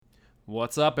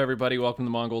What's up, everybody? Welcome to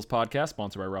the Mongols Podcast,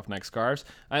 sponsored by Roughneck Scarves.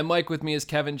 I'm Mike. With me is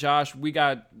Kevin, Josh. We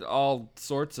got all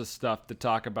sorts of stuff to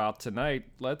talk about tonight.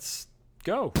 Let's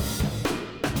go.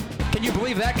 Can you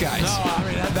believe that, guys? No, I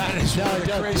mean, that is one of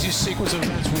the craziest sequence of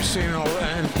events we've seen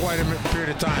in quite a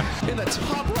period of time. In the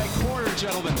top right corner,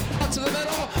 gentlemen. Out to the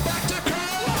middle, back to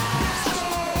Kroos!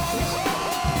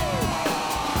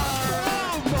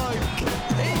 Oh, my God.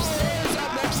 He stands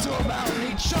up next to a mountain. He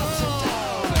jumps it down.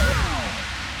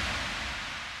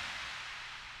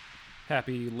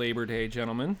 Happy Labor Day,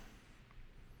 gentlemen.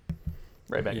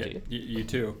 Right back to you. You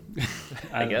too.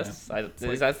 I guess.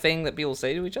 Is that a thing that people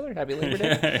say to each other? Happy Labor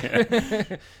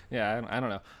Day? Yeah, I don't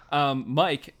know.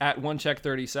 Mike at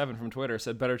OneCheck37 from Twitter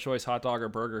said, better choice, hot dog or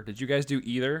burger. Did you guys do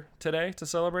either today to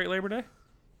celebrate Labor Day?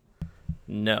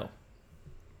 No.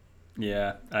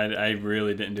 Yeah, I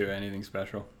really didn't do anything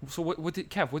special. So what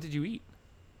did you eat?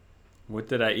 What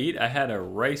did I eat? I had a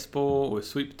rice bowl with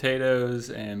sweet potatoes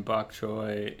and bok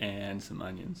choy and some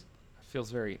onions.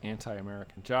 Feels very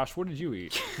anti-American. Josh, what did you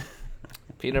eat?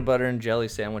 Peanut butter and jelly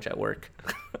sandwich at work.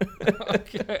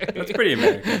 Okay. That's pretty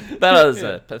American. That was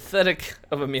as pathetic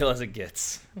of a meal as it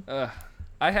gets. I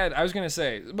was going to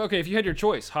say, okay, if you had your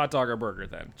choice, hot dog or burger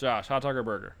then. Josh, hot dog or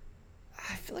burger?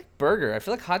 I feel like burger. I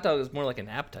feel like hot dog is more like an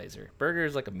appetizer. Burger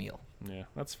is like a meal. Yeah,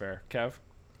 that's fair. Kev?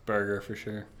 Burger for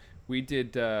sure. We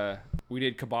did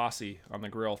kibasi on the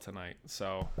grill tonight,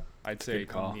 so I'd say Good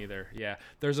call. neither. Yeah,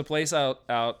 there's a place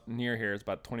out near here. It's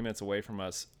about 20 minutes away from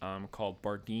us, called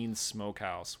Bardine's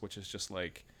Smokehouse, which is just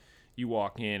like you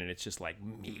walk in and it's just like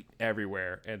meat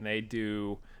everywhere, and they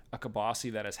do a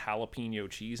kibasi that has jalapeno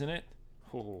cheese in it.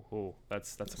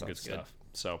 That's some good sounds good. stuff.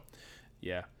 So,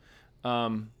 yeah,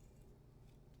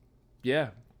 yeah.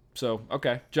 So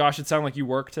okay, Josh, it sounded like you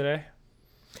work today.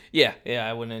 Yeah.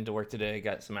 I went into work today,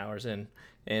 got some hours in,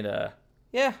 and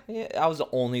yeah, I was the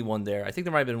only one there. I think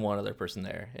there might have been one other person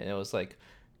there, and it was like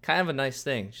kind of a nice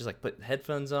thing. She's like, put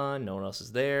headphones on, no one else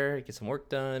is there, get some work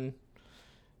done.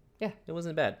 Yeah, it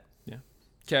wasn't bad. Yeah,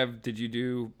 Kev, did you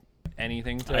do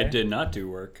anything today? I did not do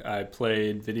work. I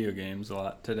played video games a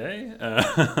lot today.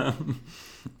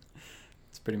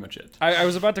 That's pretty much it. I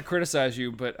was about to criticize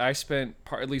you, but I spent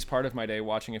at least part of my day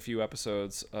watching a few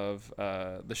episodes of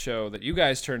the show that you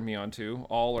guys turned me on to,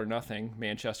 All or Nothing,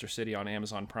 Manchester City on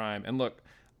Amazon Prime. And look,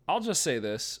 I'll just say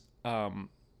this.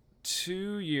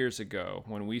 2 years ago,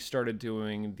 when we started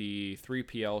doing the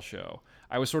 3PL show,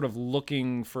 I was sort of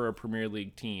looking for a Premier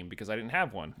League team because I didn't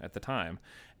have one at the time.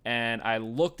 And I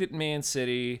looked at Man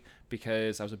City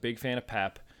because I was a big fan of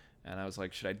Pep. And I was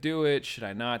like, should I do it? Should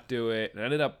I not do it? And I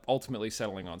ended up ultimately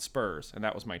settling on Spurs, and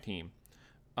that was my team.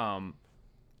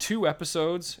 2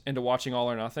 episodes into watching All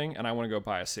or Nothing, and I want to go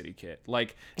buy a City kit.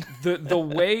 Like the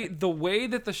way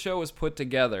that the show is put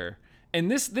together, and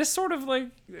this sort of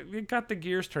like it got the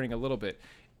gears turning a little bit.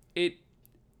 It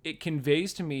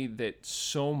conveys to me that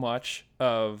so much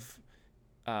of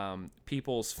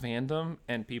people's fandom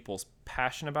and people's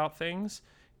passion about things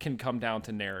can come down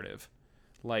to narrative,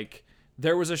 like.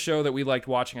 There was a show that we liked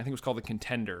watching, I think it was called The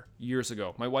Contender, years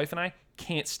ago. My wife and I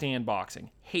can't stand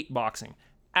boxing, hate boxing,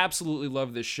 absolutely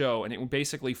love this show, and it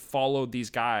basically followed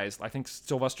these guys. I think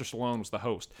Sylvester Stallone was the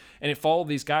host, and it followed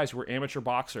these guys who were amateur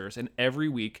boxers, and every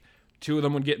week, 2 of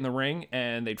them would get in the ring,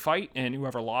 and they'd fight, and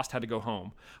whoever lost had to go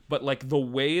home. But, like, the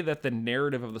way that the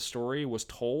narrative of the story was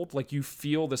told, like, you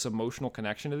feel this emotional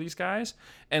connection to these guys,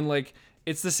 and, like,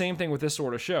 it's the same thing with this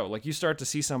sort of show. Like, you start to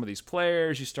see some of these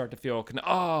players, you start to feel,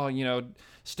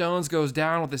 Stones goes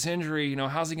down with this injury,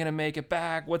 how's he going to make it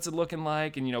back? What's it looking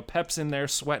like? And, Pep's in there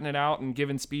sweating it out and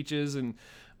giving speeches. And,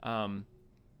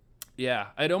 yeah,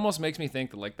 it almost makes me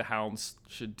think that, like, the Hounds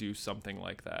should do something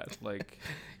like that. Like,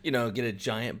 Get a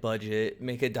giant budget,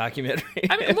 make a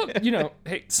documentary. I mean, look,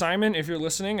 hey, Simon, if you're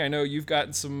listening, I know you've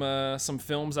got some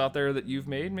films out there that you've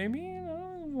made. Maybe,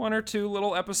 1 or 2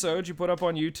 little episodes you put up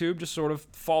on YouTube, just sort of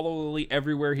follow Lily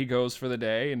everywhere he goes for the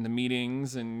day, and the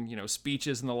meetings and,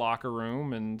 speeches in the locker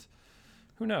room, and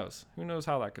who knows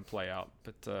how that could play out.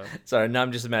 But Sorry, now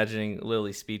I'm just imagining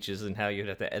Lily's speeches and how you'd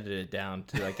have to edit it down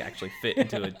to like actually fit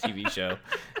into a TV show.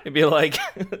 It'd be like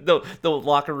the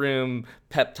locker room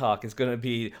pep talk is going to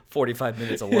be 45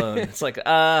 minutes alone. It's like,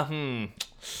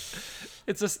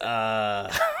 it's a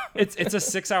it's a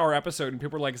 6-hour episode, and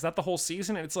people are like, "Is that the whole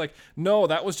season?" And it's like, no,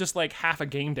 that was just like half a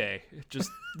game day. It just,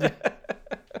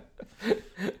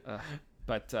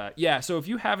 yeah. So if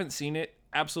you haven't seen it,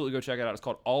 absolutely go check it out. It's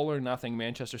called All or Nothing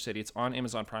Manchester City. It's on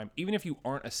Amazon Prime. Even if you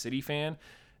aren't a City fan,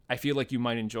 I feel like you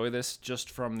might enjoy this just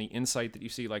from the insight that you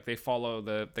see. Like, they follow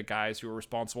the guys who are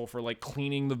responsible for, like,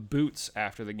 cleaning the boots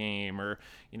after the game, or,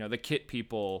 the kit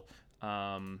people.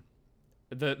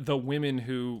 the women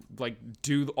who like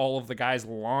do all of the guys'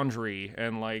 laundry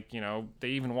and like, you know, they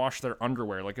even wash their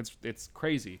underwear. Like it's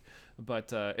crazy,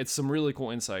 but it's some really cool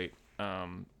insight.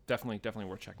 Definitely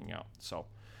worth checking out. So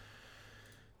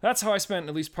that's how I spent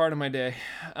at least part of my day.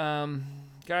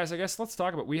 Guys, I guess let's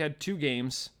talk about, we had 2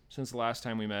 games since the last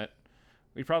time we met.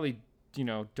 We probably, you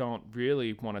know, don't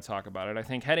really want to talk about it. I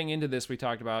think heading into this, we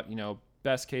talked about, you know,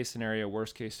 best case scenario,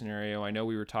 worst case scenario. I know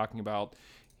we were talking about,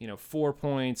 you know, 4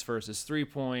 points versus 3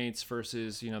 points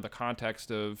versus, you know, the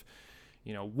context of,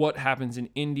 you know, what happens in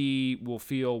Indy will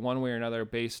feel one way or another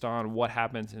based on what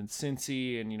happens in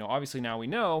Cincy. And, you know, obviously now we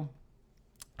know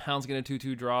Hounds get a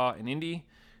 2-2 draw in Indy,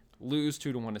 lose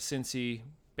 2-1 to Cincy,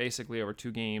 basically over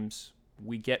 2 games.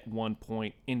 We get 1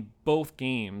 point in both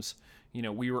games. You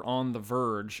know, we were on the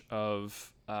verge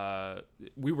of,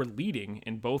 we were leading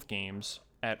in both games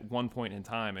at one point in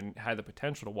time and had the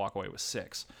potential to walk away with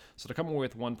 6. So to come away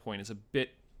with 1 point is a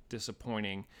bit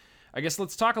disappointing. I guess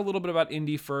let's talk a little bit about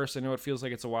Indy first. I know it feels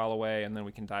like it's a while away, and then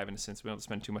we can dive into, since we don't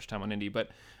spend too much time on Indy. But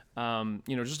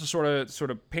you know, just to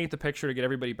sort of paint the picture to get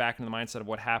everybody back into the mindset of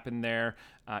what happened there.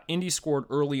 Indy scored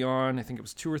early on. I think it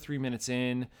was 2 or 3 minutes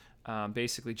in.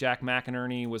 Basically, Jack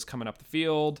McInerney was coming up the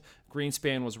field.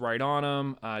 Greenspan was right on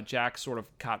him. Jack sort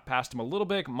of caught past him a little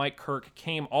bit. Mike Kirk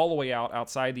came all the way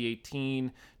outside the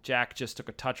 18. Jack just took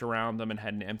a touch around them and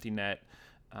had an empty net.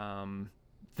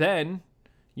 Then,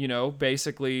 you know,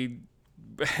 basically,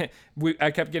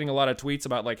 I kept getting a lot of tweets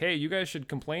about like, hey, you guys should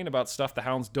complain about stuff the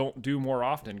Hounds don't do more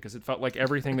often, because it felt like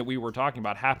everything that we were talking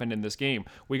about happened in this game.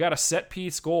 We got a set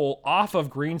piece goal off of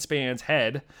Greenspan's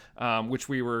head, which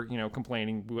we were, you know,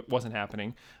 complaining wasn't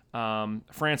happening.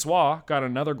 Francois got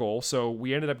another goal, so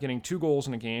we ended up getting 2 goals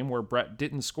in a game where Brett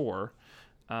didn't score.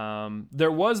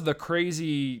 There was the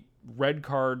crazy red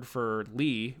card for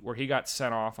Lee where he got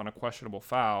sent off on a questionable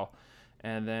foul,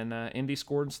 and then Indy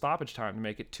scored in stoppage time to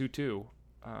make it 2-2.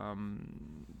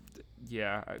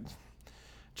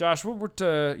 Josh, what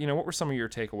were some of your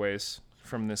takeaways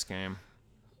from this game?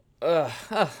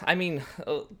 I mean,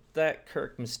 that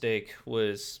Kirk mistake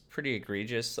was pretty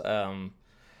egregious. That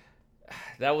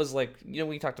was like, you know,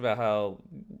 we talked about how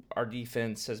our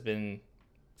defense has been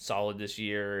solid this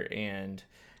year and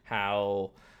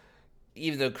how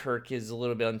even though Kirk is a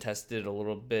little bit untested, a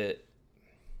little bit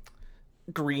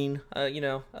green,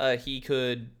 he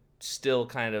could still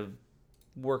kind of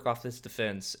work off this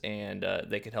defense, and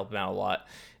they could help him out a lot.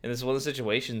 And this is one of the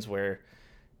situations where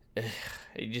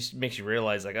it just makes you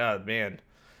realize, like, oh man,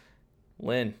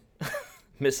 Lynn,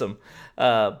 miss him.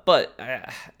 But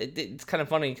it's kind of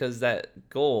funny because that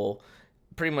goal,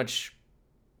 pretty much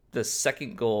the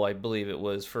second goal, I believe it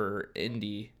was for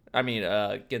Indy.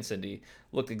 Against Indy,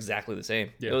 looked exactly the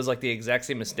same. Yeah. It was like the exact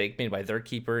same mistake made by their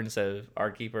keeper instead of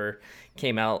our keeper.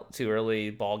 Came out too early,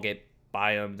 ball get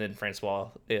by him, then Francois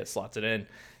slots it in.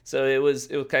 So it was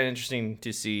kind of interesting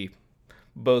to see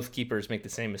both keepers make the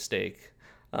same mistake,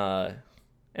 and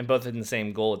both in the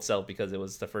same goal itself, because it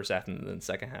was the first half and then the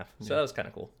second half. So that was kind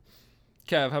of cool.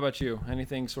 Kev, how about you?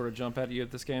 Anything sort of jump at you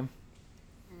at this game?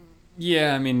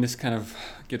 Yeah, I mean, this kind of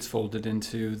gets folded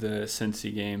into the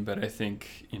Cincy game, but I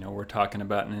think, you know, we're talking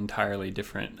about an entirely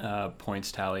different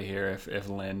points tally here if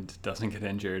Lind doesn't get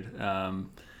injured.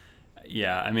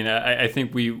 Yeah, I mean, I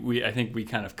think we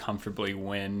kind of comfortably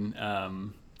win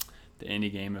the Indy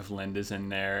game if Lind is in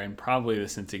there, and probably the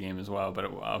Cincy game as well, but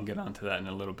I'll get onto that in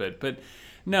a little bit. But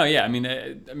no, yeah, I mean,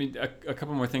 a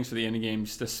couple more things for the Indy game,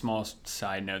 just a small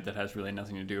side note that has really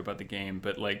nothing to do about the game,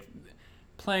 but like,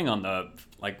 playing on the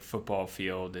football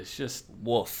field is just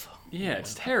woof. Yeah,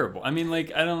 it's terrible. I mean,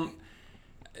 like, I don't,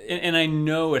 and I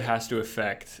know it has to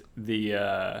affect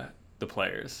the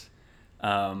players.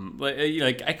 As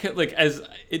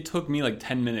it took me like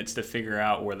 10 minutes to figure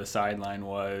out where the sideline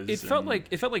was. It felt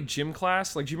like gym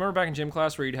class. Like, do you remember back in gym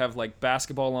class where you'd have like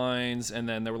basketball lines and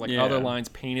then there were like other lines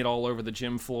painted all over the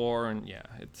gym floor, and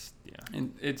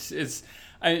and it's.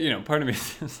 Part of me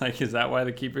is like, is that why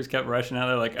the keepers kept rushing out?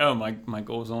 They're like, oh, my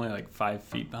goal was only like 5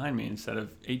 feet behind me instead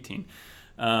of 18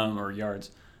 or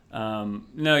yards. So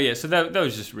that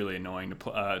was just really annoying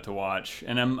to watch.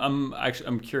 And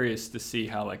I'm curious to see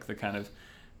how like the kind of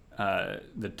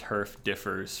the turf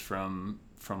differs from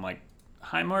like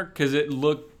Highmark, because it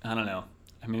looked, I don't know.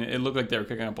 I mean, it looked like they were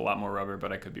kicking up a lot more rubber,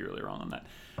 but I could be really wrong on that.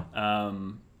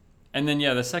 And then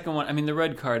the second one, I mean, the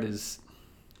red card is.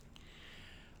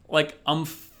 Like, I'm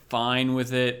fine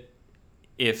with it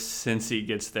if Cincy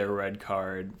gets their red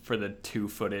card for the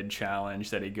 2-footed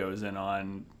challenge that he goes in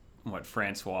on,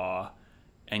 Francois,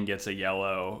 and gets a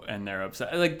yellow, and they're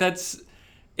upset. Like,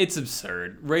 it's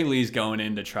absurd. Ray Lee's going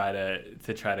in to try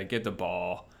to get the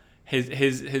ball.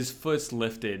 His foot's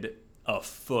lifted a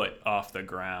foot off the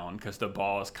ground because the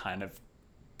ball is kind of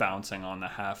bouncing on the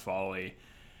half volley.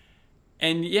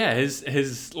 And yeah, his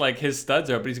studs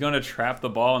are up, but he's going to trap the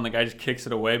ball, and the guy just kicks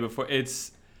it away before.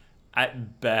 It's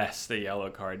at best a yellow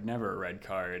card, never a red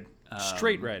card.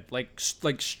 Straight red, like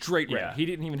straight red. Yeah. He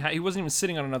didn't even he wasn't even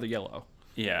sitting on another yellow.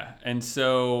 Yeah, and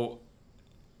so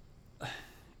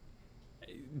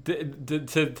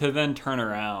to then turn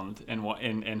around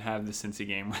and have the Cincy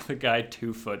game where the guy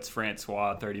 2-foots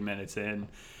Francois 30 minutes in,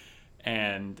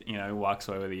 and he walks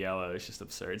away with a yellow. It's just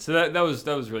absurd. So that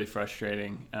was really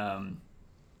frustrating.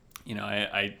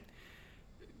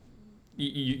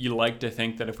 You like to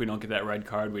think that if we don't get that red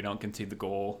card, we don't concede the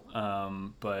goal.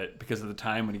 But because of the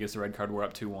time when he gets the red card, we're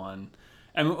up 2-1.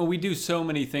 And we do so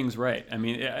many things right. I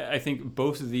mean, I think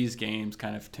both of these games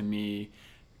kind of, to me,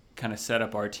 kind of set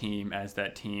up our team as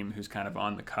that team who's kind of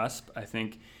on the cusp. I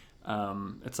think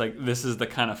it's like this is the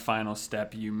kind of final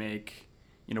step you make.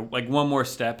 Like one more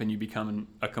step and you become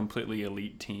a completely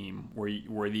elite team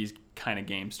where these kind of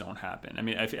games don't happen. I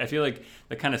mean, I feel like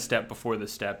the kind of step before the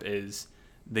step is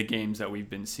the games that we've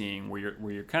been seeing where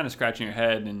you're kind of scratching your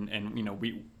head and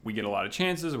we get a lot of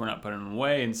chances, we're not putting them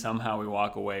away, and somehow we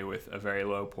walk away with a very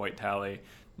low point tally,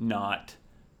 not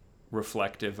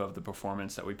reflective of the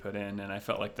performance that we put in. And I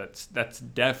felt like that's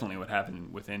definitely what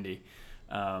happened with Indy,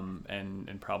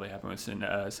 and probably happened with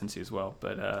Cincy as well.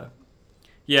 But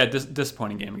yeah,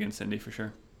 disappointing game against Indy for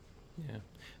sure. Yeah,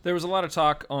 there was a lot of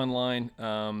talk online,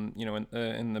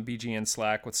 in the BGN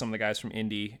Slack with some of the guys from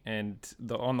Indy, and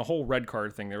on the whole red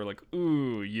card thing, they were like,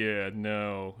 "Ooh, yeah,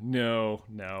 no,"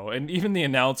 and even the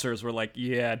announcers were like,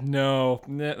 "Yeah, no,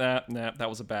 that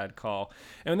was a bad call."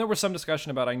 And there was some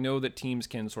discussion about, I know that teams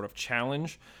can sort of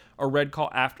challenge a red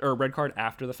card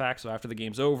after the fact, so after the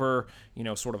game's over,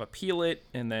 sort of appeal it,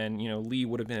 and then Lee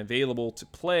would have been available to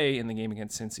play in the game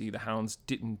against Cincy. The Hounds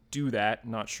didn't do that.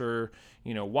 Not sure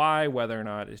why, whether or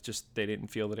not it's just they didn't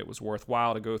feel that it was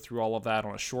worthwhile to go through all of that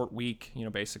on a short week,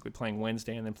 basically playing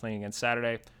Wednesday and then playing against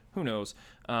Saturday. Who knows?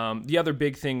 The other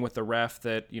big thing with the ref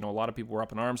that a lot of people were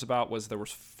up in arms about was there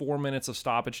was 4 minutes of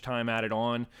stoppage time added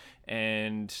on,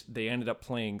 and they ended up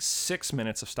playing 6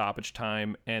 minutes of stoppage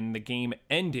time, and the game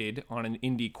ended on an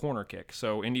Indy corner kick.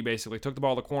 So Indy basically took the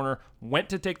ball to the corner, went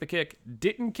to take the kick,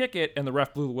 didn't kick it, and the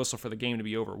ref blew the whistle for the game to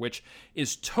be over, which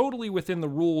is totally within the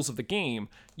rules of the game.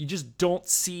 You just don't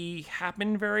see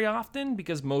happen very often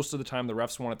because most of the time the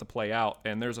refs want it to play out.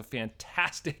 And there's a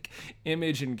fantastic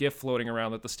image and GIF floating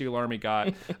around that the Steel Army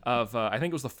got of, I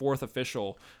think it was the fourth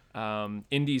official.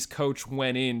 Indy's coach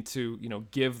went in to,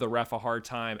 give the ref a hard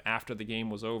time after the game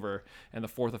was over, and the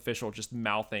fourth official just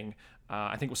mouthing,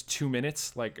 I think it was 2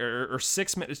 minutes, or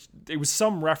 6 minutes. It was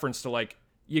some reference to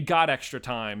you got extra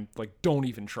time, don't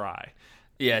even try.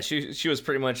 Yeah, she was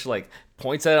pretty much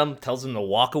points at him, tells him to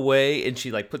walk away, and she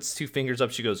puts 2 fingers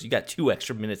up. She goes, "You got 2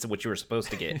 extra minutes of what you were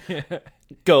supposed to get.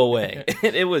 Go away."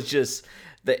 And it was just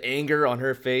the anger on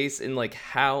her face and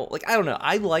how I don't know.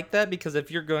 I like that because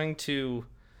if you're going to,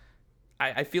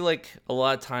 I feel like a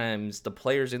lot of times the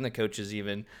players and the coaches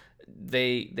even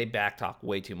they backtalk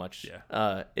way too much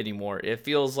anymore. It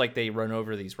feels like they run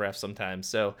over these refs sometimes.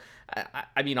 So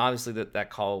I mean, obviously that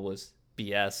call was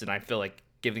BS, and I feel like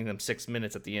giving them 6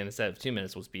 minutes at the end instead of 2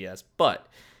 minutes was BS. But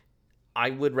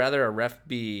I would rather a ref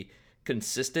be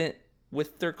consistent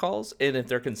with their calls, and if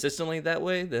they're consistently that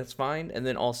way, that's fine. And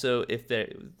then also if they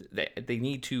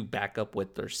need to back up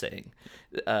what they're saying.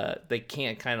 They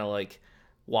can't kind of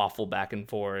waffle back and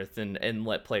forth and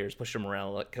let players push them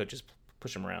around, let coaches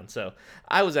push them around. So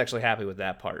I was actually happy with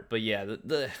that part. But yeah,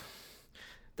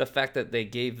 the fact that they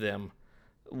gave them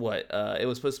it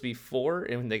was supposed to be 4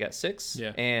 and they got 6,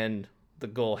 and the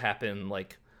goal happened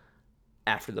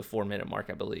after the 4-minute mark,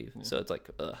 I believe. So it's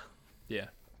ugh. Yeah,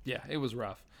 it was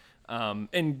rough.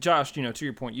 And Josh, to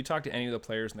your point, you talk to any of the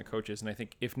players and the coaches, and I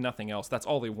think if nothing else, that's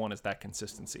all they want is that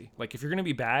consistency. If you're going to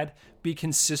be bad, be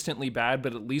consistently bad,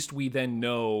 but at least we then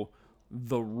know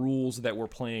the rules that we're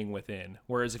playing within.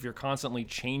 Whereas if you're constantly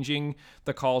changing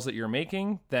the calls that you're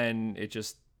making, then it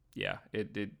just,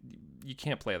 you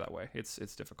can't play that way.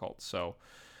 It's difficult. So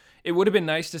it would have been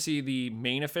nice to see the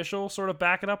main official sort of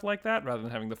back it up like that rather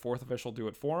than having the fourth official do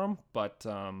it for him. But,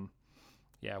 what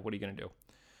are you going to do?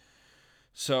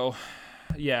 So,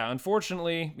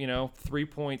 unfortunately, 3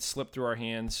 points slipped through our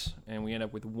hands, and we end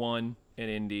up with 1 at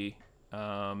Indy.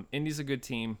 Indy's a good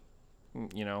team.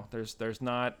 There's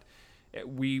not...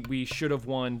 We should have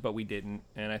won, but we didn't.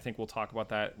 And I think we'll talk about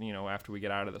that, after we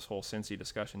get out of this whole Cincy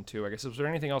discussion, too. I guess, was there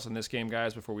anything else in this game,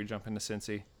 guys, before we jump into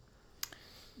Cincy?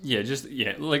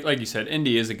 Like you said,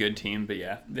 Indy is a good team, but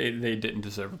they didn't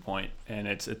deserve a point, and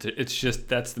it's just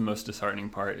that's the most disheartening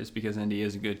part is because Indy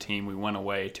is a good team. We went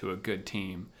away to a good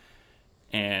team,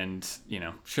 and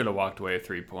should have walked away with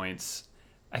 3 points.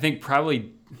 I think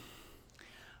probably,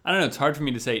 I don't know. It's hard for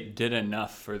me to say did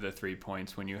enough for the 3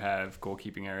 points when you have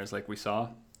goalkeeping errors like we saw.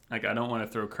 Like I don't want to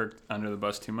throw Kirk under the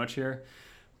bus too much here,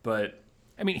 but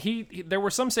I mean he there were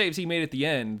some saves he made at the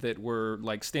end that were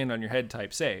like stand on your head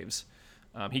type saves.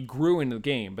 He grew into the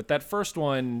game, but that first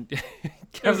one...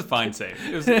 it was a fine save.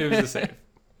 It was a save.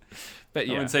 But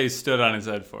yeah. I wouldn't say he stood on his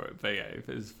head for it, but yeah, it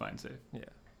was a fine save. Yeah,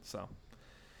 so...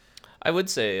 I would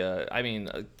say, I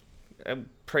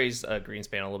praise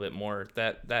Greenspan a little bit more.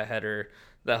 That header,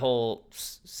 that whole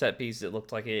set piece, it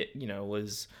looked like it,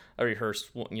 was a rehearsed,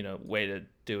 way to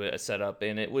do it, a setup,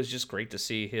 and it was just great to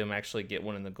see him actually get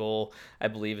one in the goal. I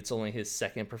believe it's only his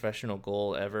second professional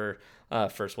goal ever,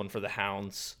 first one for the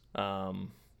Hounds.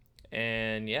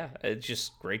 And yeah, it's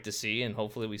just great to see, and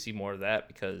hopefully we see more of that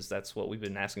because that's what we've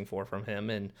been asking for from him,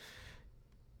 and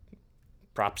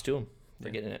props to him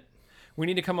for getting it. We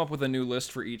need to come up with a new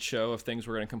list for each show of things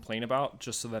we're going to complain about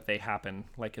just so that they happen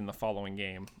like in the following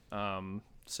game.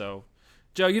 So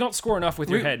Joe, you don't score enough with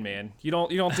your head, man. You don't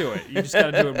do it. You just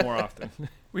got to do it more often.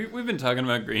 We've been talking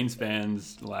about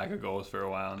Greenspan's lack of goals for a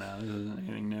while now. This isn't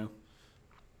anything new.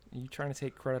 Are you trying to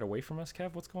take credit away from us,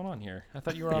 Kev? What's going on here? I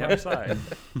thought you were on our side.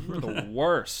 You were the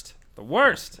worst. The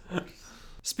worst.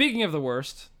 Speaking of the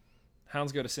worst,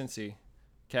 Hounds go to Cincy.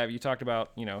 Kev, you talked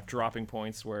about, dropping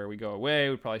points where we go away.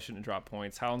 We probably shouldn't have dropped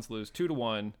points. Hounds lose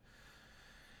 2-1.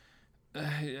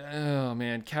 Oh,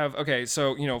 man. Kev, okay,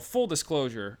 so, full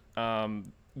disclosure.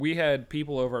 We had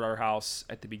people over at our house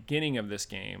at the beginning of this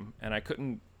game, and I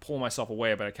couldn't pull myself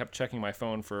away, but I kept checking my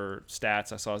phone for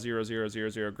stats. I saw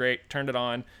 0-0-0-0. Great. Turned it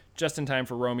on just in time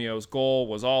for Romeo's goal.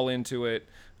 Was all into it.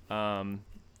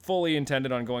 Fully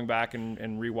intended on going back and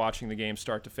rewatching the game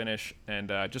start to finish, and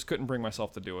just couldn't bring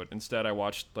myself to do it. Instead, I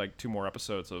watched like 2 more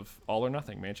episodes of All or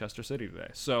Nothing, Manchester City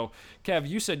today. So, Kev,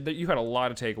 you said that you had a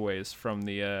lot of takeaways from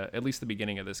the at least the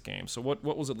beginning of this game. So what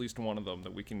was at least one of them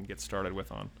that we can get started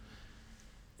with on?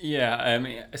 Yeah, I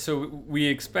mean, so we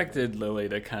expected Lilley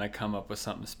to kind of come up with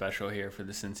something special here for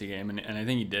the Cincy game, and I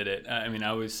think he did it. I mean,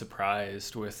 I was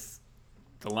surprised with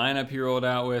the lineup he rolled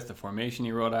out with, the formation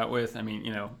he rolled out with. I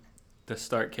mean, to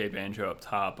start K. Banjo up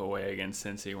top away against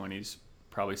Cincy when he's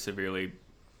probably severely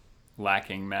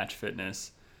lacking match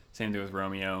fitness. Same thing with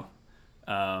Romeo.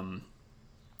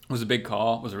 Was a big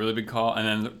call, was a really big call,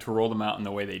 and then to roll them out in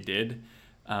the way they did.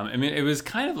 I mean, it was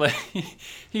kind of like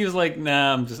he was like,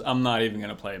 "Nah, I'm not even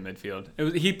gonna play midfield." It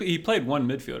was he played one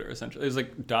midfielder essentially. It was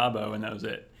like Dabo, and that was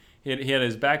it. He had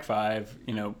his back five,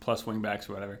 plus wing backs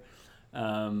or whatever,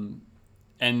 and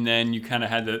then you kind of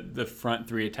had the front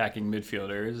 3 attacking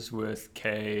midfielders with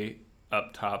K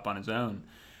up top on his own.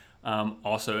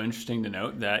 Also interesting to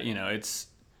note that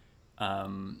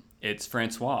it's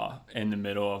Francois in the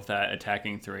middle of that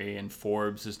attacking 3, and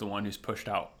Forbes is the one who's pushed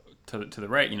out to the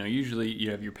right. Usually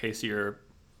you have your pacier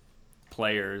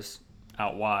players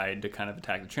out wide to kind of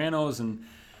attack the channels, and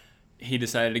he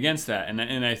decided against that.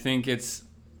 And I think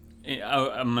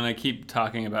I'm gonna keep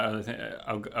talking about other things.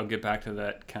 I'll get back to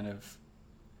that kind of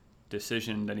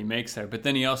decision that he makes there. But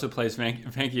then he also plays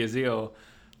Vanky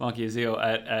Azil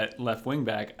at left wing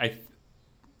back. I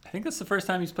think that's the first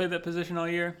time he's played that position all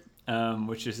year,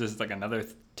 which is just like another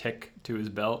tick to his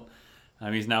belt.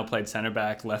 He's now played center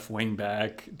back, left wing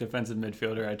back, defensive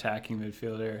midfielder, attacking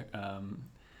midfielder.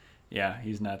 Yeah,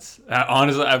 he's nuts.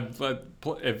 Honestly,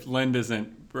 if Lind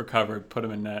isn't recovered, put him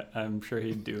in net. I'm sure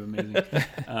he'd do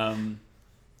amazing.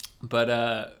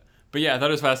 But yeah, I thought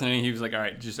it was fascinating. He was like, "All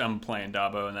right, I'm playing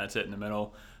Dabo, and that's it in the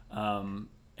middle."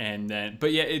 And then,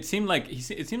 but yeah, it seemed like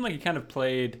he kind of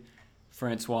played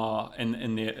Francois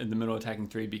in the middle attacking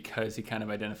 3 because he kind of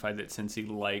identified that since he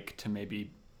liked to maybe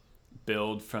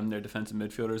build from their defensive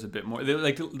midfielders a bit more. They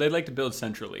like to build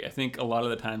centrally. I think a lot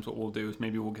of the times what we'll do is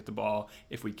maybe we'll get the ball,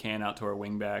 if we can, out to our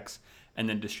wing backs and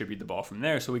then distribute the ball from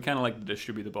there. So we kind of like to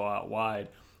distribute the ball out wide.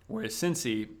 Whereas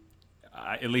Cincy,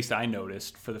 at least I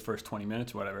noticed for the first 20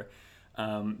 minutes or whatever,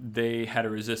 they had a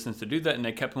resistance to do that, and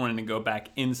they kept wanting to go back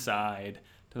inside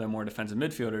to their more defensive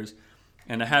midfielders.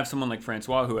 And to have someone like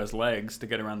Francois who has legs to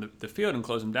get around the field and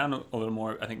close him down a little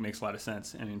more, I think makes a lot of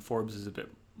sense. I mean, Forbes is a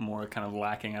bit more kind of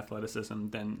lacking athleticism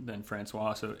than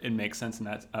Francois, so it makes sense in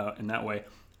that way.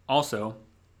 Also,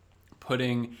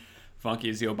 putting Vanky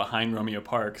Azil behind Romeo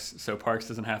Parks, so Parks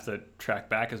doesn't have to track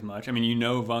back as much. I mean,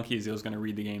 Vanky Azil is going to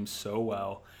read the game so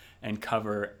well and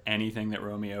cover anything that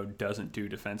Romeo doesn't do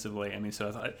defensively. I mean, so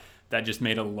I thought that just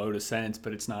made a load of sense,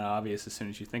 but it's not obvious as soon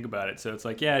as you think about it. So it's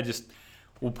like, yeah, just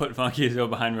we'll put Funky Azul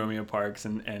behind Romeo Parks,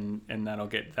 and that'll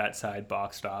get that side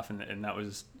boxed off, and that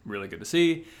was really good to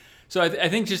see. So I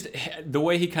think just the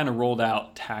way he kind of rolled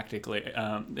out tactically,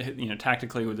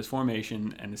 tactically with his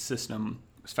formation and his system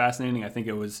was fascinating. I think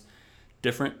it was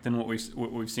different than what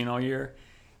we've seen all year,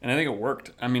 and I think it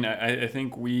worked. I mean, I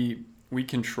think we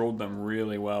controlled them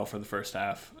really well for the first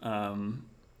half. One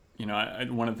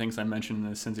of the things I mentioned in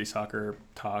the Cincy Soccer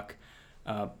Talk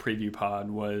preview pod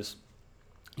was,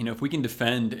 if we can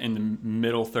defend in the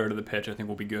middle third of the pitch, I think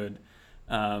we'll be good.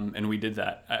 And we did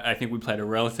that. I think we played a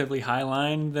relatively high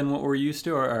line than what we're used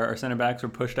to. Our center backs were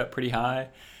pushed up pretty high.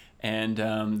 And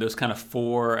those kind of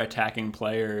 4 attacking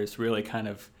players really kind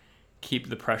of keep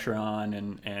the pressure on,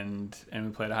 and we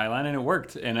played a high line, and it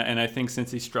worked. And I think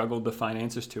since he struggled to find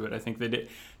answers to it, I think they did.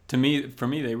 For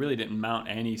me, they really didn't mount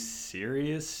any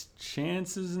serious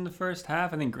chances in the first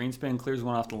half. I think Greenspan clears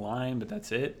one off the line, but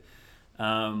that's it.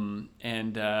 I'm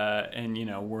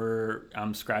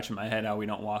scratching my head how we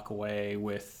don't walk away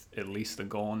with at least the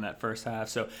goal in that first half.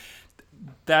 So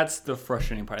that's the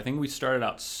frustrating part. I think we started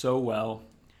out so well.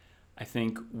 I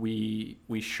think we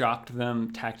shocked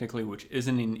them tactically, which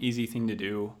isn't an easy thing to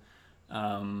do.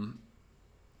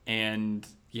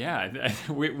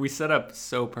 We set up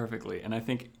so perfectly, and I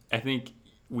think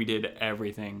we did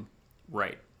everything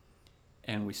right,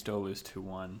 and we still lose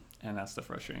 2-1, and that's the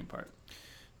frustrating part.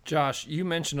 Josh, you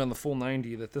mentioned on the full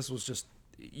 90 that this was just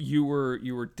you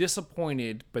were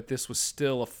disappointed, but this was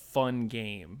still a fun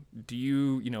game. Do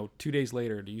you 2 days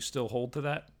later, do you still hold to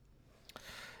that?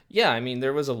 Yeah, I mean,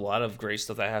 there was a lot of great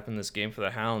stuff that happened in this game for the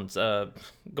Hounds.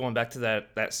 Going back to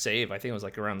that save, I think it was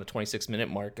like around the 26-minute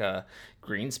mark.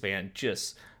 Greenspan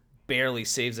just barely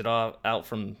saves it out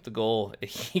from the goal.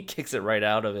 He kicks it right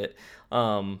out of it,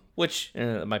 which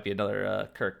might be another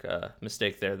Kirk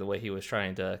mistake there, the way he was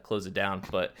trying to close it down.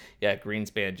 But yeah,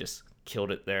 Greenspan just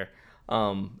killed it there.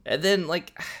 And then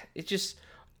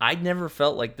I never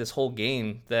felt like this whole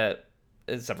game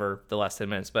except for the last 10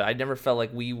 minutes, but I never felt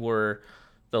like we were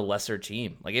the lesser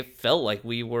team. Like, it felt like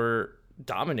we were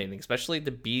dominating, especially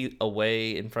to be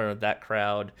away in front of that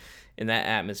crowd in that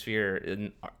atmosphere.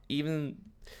 And even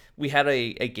we had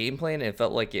a game plan, and it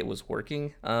felt like it was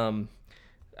working.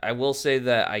 I will say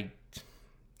that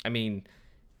I mean,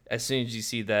 as soon as you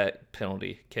see that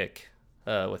penalty kick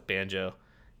with Banjo,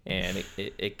 and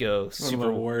it goes super one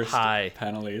of the worst high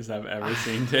penalties I've ever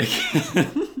seen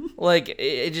taken. Like,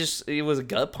 it was a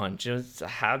gut punch. It was,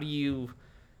 how do you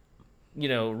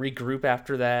regroup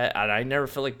after that? And I never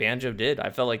felt like Banjo did. I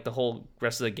felt like the whole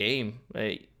rest of the game,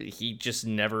 he just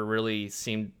never really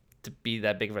seemed to be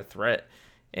that big of a threat,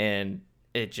 and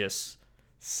it just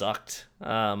sucked.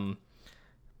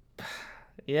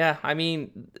 Yeah, I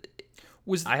mean,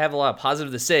 I have a lot of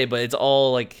positive to say, but it's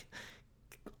all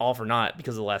for naught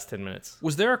because of the last 10 minutes.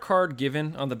 Was there a card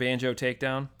given on the Banjo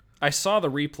takedown? I saw the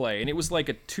replay, and it was like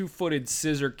a 2-footed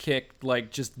scissor kick,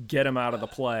 just get him out of the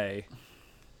play.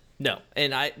 No,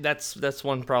 and that's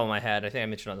one problem I had. I think I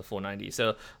mentioned on the full 90.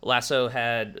 So Lasso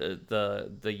had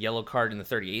the yellow card in the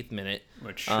 38th minute,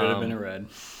 which should have been a red.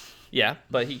 Yeah,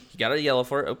 but he got a yellow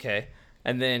for it. Okay,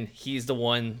 and then he's the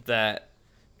one that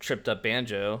tripped up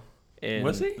Banjo.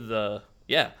 Was he?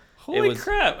 Yeah. Holy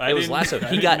crap! It was Lasso.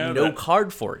 He got no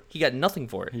card for it. He got nothing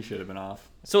for it. He should have been off.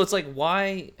 So it's like,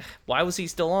 why was he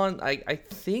still on? I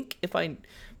think if I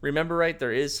remember right,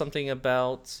 there is something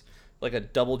about like a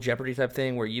double jeopardy type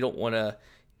thing where you don't want to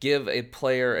give a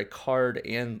player a card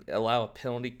and allow a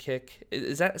penalty kick.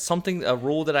 Is that a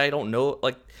rule that I don't know?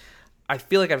 Like, I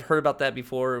feel like I've heard about that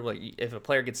before. Like, if a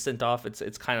player gets sent off,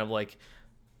 it's kind of like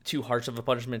too harsh of a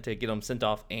punishment to get them sent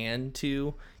off and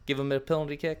to give them a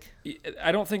penalty kick.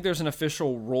 I don't think there's an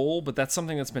official rule, but that's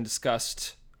something that's been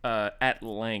discussed at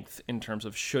length in terms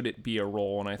of should it be a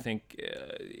role, and I think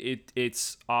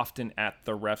it's often at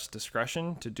the ref's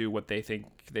discretion to do what they think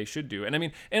they should do. And I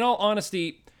mean, in all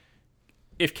honesty,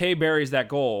 if Kay buries that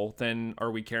goal, then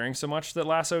are we caring so much that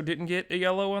Lasso didn't get a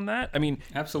yellow on that? I mean,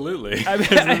 absolutely. Because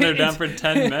then they're down for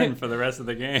 10 men for the rest of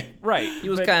the game. Right. He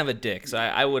was kind of a dick, so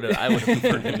I would have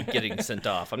preferred him getting sent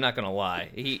off. I'm not gonna lie.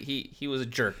 He was a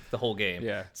jerk the whole game.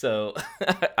 Yeah. So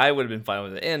I would have been fine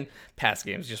with it. And past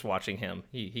games, just watching him,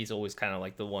 he's always kind of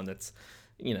like the one that's,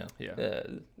 I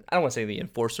don't want to say the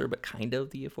enforcer, but kind of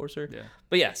the enforcer. Yeah.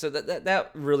 But yeah, so that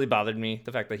really bothered me,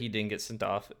 the fact that he didn't get sent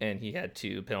off, and he had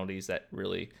 2 penalties that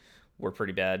really were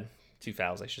pretty bad. 2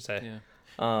 fouls, I should say.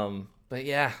 Yeah. But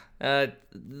yeah,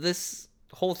 this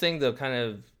whole thing, though, kind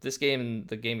of this game and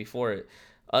the game before it,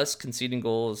 us conceding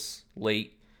goals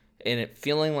late, and it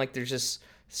feeling like there's just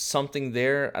something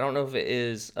there. I don't know if it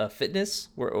is fitness,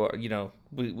 or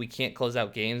we can't close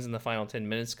out games in the final 10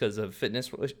 minutes because of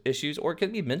fitness issues, or it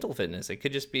could be mental fitness. It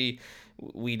could just be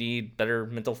we need better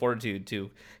mental fortitude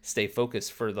to stay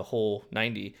focused for the whole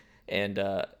 90. And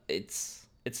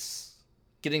it's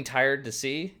getting tired to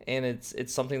see, and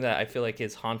it's something that I feel like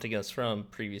is haunting us from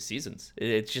previous seasons.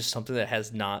 It's just something that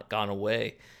has not gone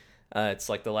away. It's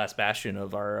like the last bastion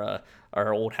of our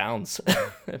old Hounds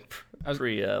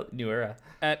pre new era.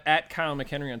 At Kyle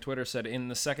McHenry on Twitter said, in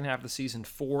the second half of the season,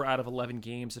 4 out of 11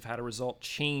 games have had a result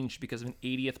changed because of an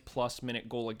 80th plus minute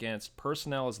goal against.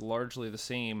 Personnel is largely the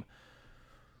same.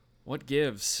 What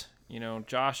gives?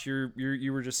 Josh,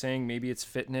 you were just saying maybe it's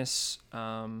fitness.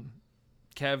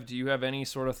 Kev, do you have any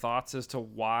sort of thoughts as to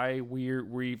why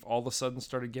we've all of a sudden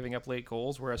started giving up late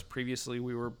goals, whereas previously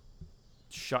we were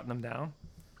shutting them down?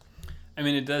 I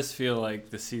mean, it does feel like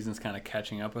the season's kind of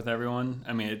catching up with everyone.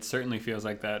 I mean, it certainly feels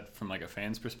like that from like a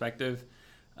fan's perspective.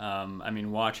 I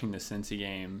mean, watching the Cincy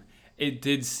game, it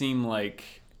did seem like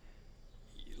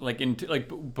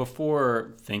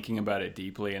before thinking about it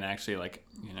deeply and actually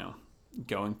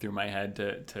going through my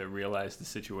head to realize the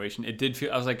situation, it did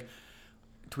feel, I was like,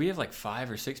 do we have like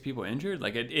 5 or 6 people injured?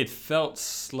 Like it felt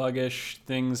sluggish.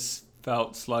 Things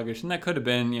felt sluggish, and that could have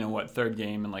been, third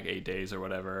game in like 8 days or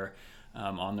whatever.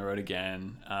 On the road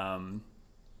again.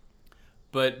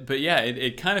 But yeah,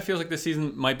 it kind of feels like the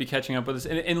season might be catching up with us.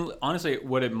 And honestly,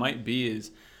 what it might be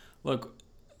is, look,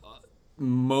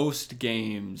 most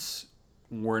games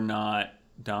we're not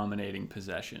dominating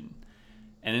possession.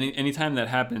 And anytime that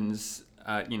happens,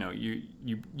 you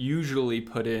usually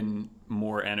put in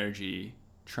more energy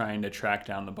trying to track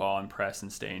down the ball and press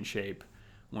and stay in shape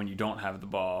when you don't have the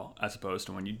ball, as opposed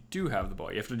to when you do have the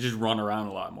ball. You have to just run around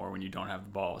a lot more when you don't have the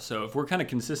ball. So if we're kind of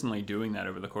consistently doing that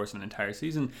over the course of an entire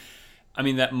season, I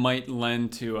mean, that might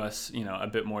lend to us, a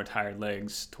bit more tired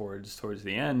legs towards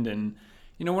the end. And,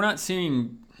 we're not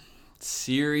seeing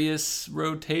serious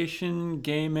rotation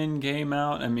game in, game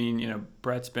out. I mean,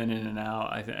 Brett's been in and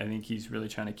out. I think he's really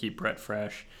trying to keep Brett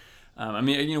fresh.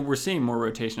 We're seeing more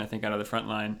rotation, I think, out of the front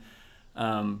line.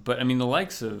 But, I mean, the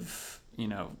likes of,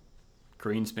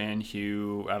 Greenspan,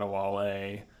 Hugh,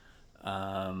 Adewale,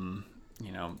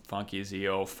 Funky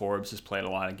Azio, Forbes has played a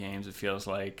lot of games. It feels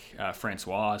like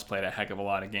Francois has played a heck of a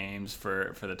lot of games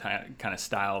for the kind of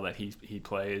style that he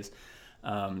plays.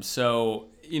 So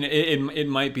it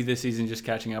might be this season just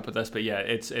catching up with us, but yeah,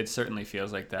 it certainly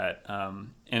feels like that.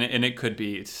 And it could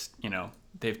be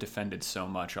they've defended so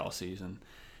much all season,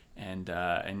 and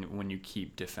when you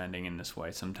keep defending in this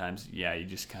way, sometimes you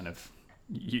just kind of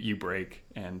you break,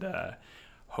 and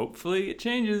hopefully it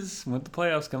changes with the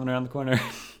playoffs coming around the corner.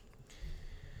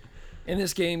 In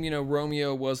this game,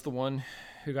 Romeo was the one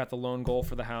who got the lone goal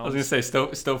for the Hounds. I was going to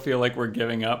say, still feel like we're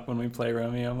giving up when we play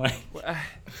Romeo, Mike.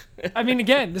 I mean,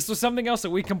 again, this was something else that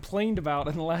we complained about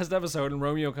in the last episode, and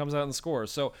Romeo comes out and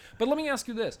scores. So, but let me ask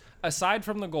you this. Aside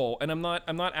from the goal, and I'm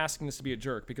not asking this to be a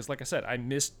jerk, because like I said, I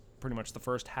missed pretty much the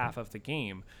first half of the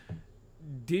game.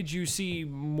 Did you see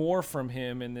more from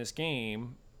him in this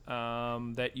game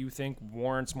that you think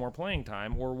warrants more playing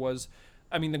time? Or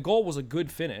the goal was a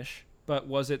good finish, but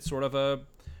was it sort of a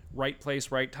right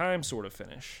place, right time sort of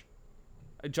finish?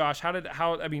 Josh,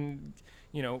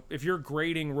 if you're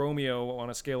grading Romeo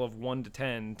on a scale of 1 to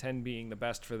 10, 10 being the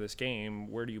best for this game,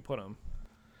 where do you put him?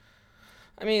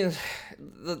 I mean,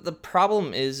 the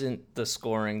problem isn't the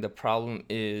scoring. The problem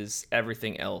is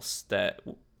everything else that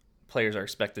players are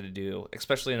expected to do,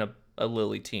 especially in a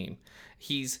Lily team.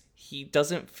 He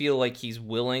doesn't feel like he's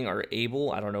willing or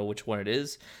able, I don't know which one it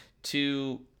is,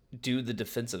 to do the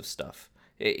defensive stuff.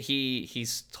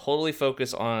 He's totally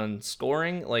focused on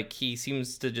scoring. Like, he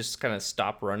seems to just kind of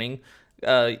stop running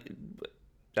as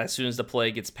soon as the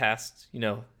play gets past,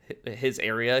 his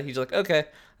area. He's like, okay,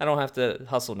 I don't have to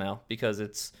hustle now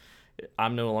because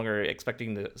I'm no longer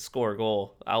expecting to score a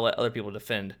goal. I'll let other people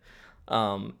defend.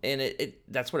 And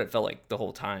that's what it felt like the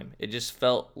whole time. It just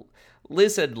felt,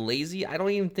 Liz said lazy. I don't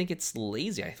even think it's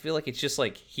lazy. I feel like it's just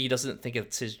like he doesn't think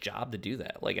it's his job to do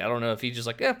that. Like, I don't know if he's just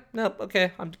like, no,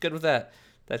 okay, I'm good with that.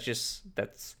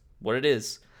 That's what it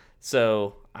is.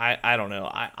 So I don't know.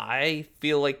 I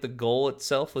feel like the goal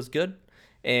itself was good,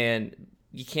 and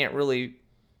you can't really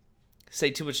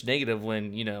say too much negative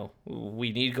when,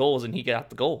 we need goals and he got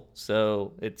the goal.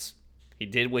 So he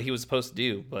did what he was supposed to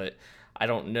do, but I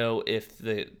don't know if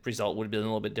the result would have been a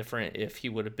little bit different if he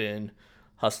would have been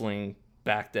hustling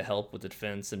back to help with the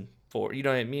defense and forward. You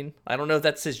know what I mean? I don't know if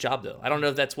that's his job, though. I don't know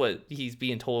if that's what he's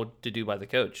being told to do by the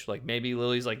coach. Like, maybe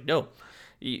Lily's like, no.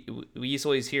 We used to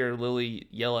always hear Lily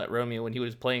yell at Romeo when he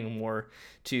was playing more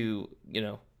to,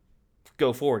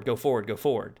 go forward, go forward, go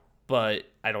forward. But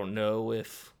I don't know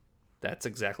if that's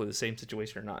exactly the same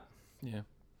situation or not. Yeah.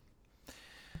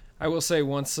 I will say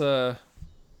once Nico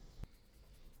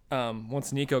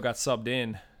got subbed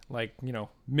in, like,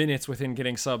 minutes within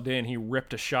getting subbed in, he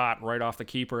ripped a shot right off the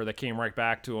keeper that came right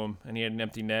back to him, and he had an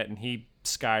empty net, and he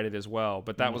skied it as well.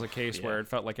 But that was a case where it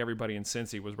felt like everybody in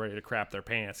Cincy was ready to crap their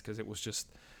pants because it was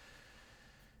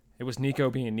Nico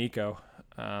being Nico.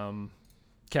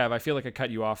 Kev, I feel like I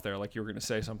cut you off there, like you were going to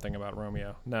say something about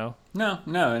Romeo. No? No,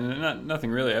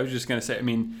 nothing really. I was just going to say, I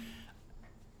mean,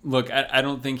 look, I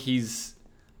don't think he's...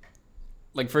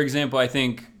 Like, for example, I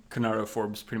think Kenardo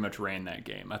Forbes pretty much ran that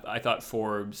game. I thought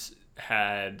Forbes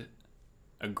had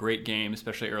a great game,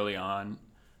 especially early on.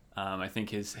 I think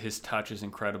his touch is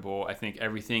incredible. I think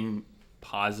everything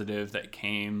positive that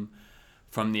came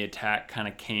from the attack kind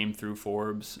of came through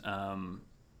Forbes.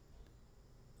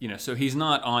 So he's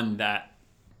not on that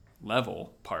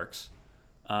level, Parks.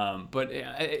 But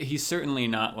he's certainly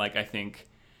not, like, I think,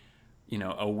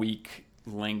 a weak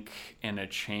link and a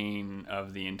chain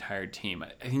of the entire team.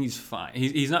 I think he's fine.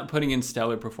 He's not putting in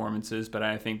stellar performances, but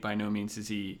I think by no means is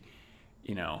he,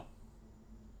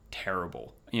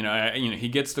 terrible. He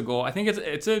gets the goal. I think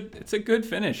it's a good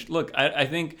finish. Look, I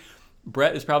think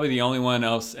Brett is probably the only one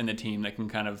else in the team that can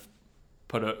kind of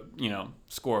put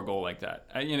score a goal like that.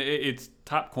 It's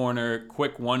top corner,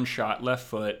 quick one shot, left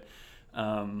foot. We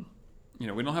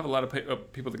don't have a lot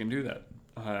of people that can do that.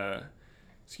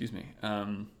 Excuse me.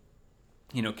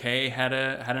 Kay had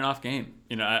an off game.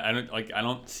 I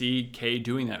don't see Kay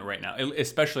doing that right now,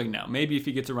 especially now. Maybe if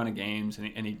he gets a run of games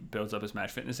and he builds up his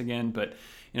match fitness again. But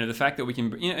the fact that we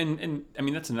can, and I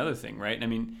mean that's another thing, right? I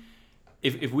mean,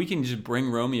 if we can just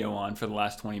bring Romeo on for the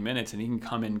last 20 minutes and he can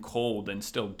come in cold and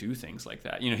still do things like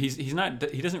that,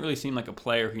 he doesn't really seem like a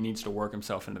player who needs to work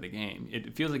himself into the game.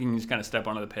 It feels like he can just kind of step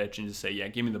onto the pitch and just say, yeah,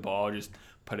 give me the ball, just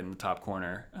put it in the top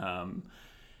corner.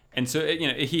 And so,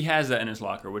 he has that in his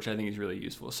locker, which I think is really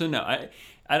useful. So no,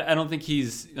 I don't think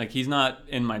he's not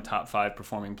in my top 5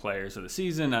 performing players of the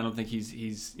season. I don't think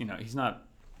he's not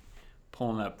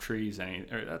pulling up trees.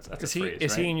 That's a phrase, right?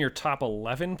 Is he in your top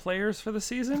 11 players for the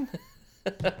season?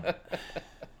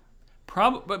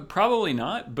 Probably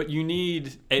not. But you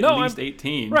need at least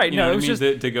 18, right? No, it was just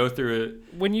to go through it.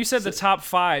 When you said the top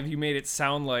 5, you made it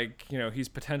sound like he's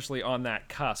potentially on that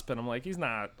cusp, and I'm like, he's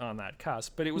not on that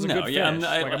cusp. But it was a good finish.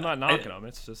 I'm not knocking him.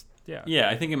 It's just Yeah,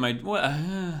 I think I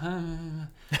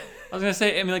was gonna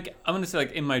say. I'm gonna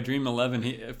say in my dream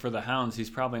 11 for the Hounds, he's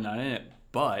probably not in it.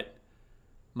 But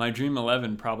my dream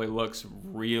 11 probably looks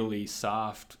really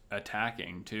soft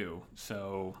attacking too.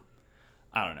 So.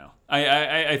 I don't know.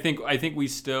 I think we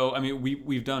still. I mean,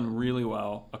 we've done really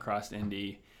well across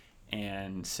Indy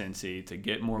and Cincy to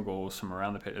get more goals from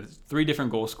around the pit. 3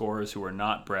 different goal scorers who are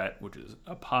not Brett, which is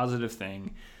a positive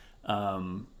thing,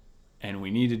 and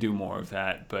we need to do more of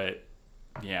that. But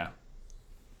yeah,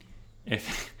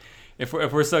 if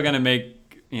we're still gonna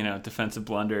make defensive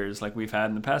blunders like we've had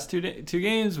in the past two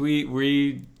games,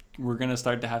 we're gonna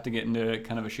start to have to get into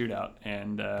kind of a shootout,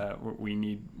 and we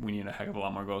need a heck of a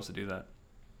lot more goals to do that.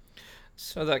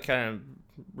 So that kind of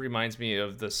reminds me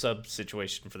of the sub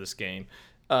situation for this game.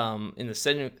 In the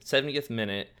 70th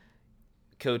minute,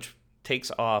 Coach takes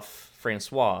off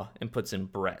Francois and puts in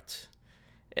Brett.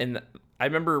 And I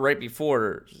remember right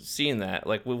before seeing that,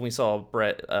 like when we saw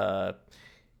Brett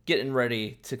getting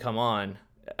ready to come on,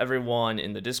 everyone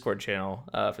in the Discord channel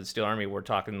for the Steel Army were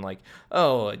talking like,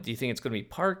 oh, do you think it's going to be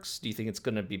Parks? Do you think it's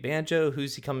going to be Banjo?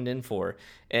 Who's he coming in for?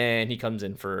 And he comes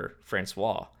in for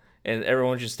Francois. And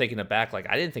everyone's just taken aback. Like,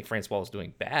 I didn't think Francois was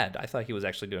doing bad. I thought he was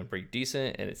actually doing pretty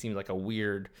decent, and it seemed like a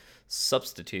weird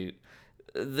substitute.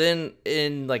 Then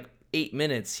in 8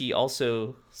 minutes, he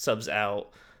also subs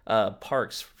out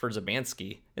Parks for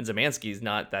Zemansky, and Zemansky's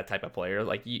not that type of player.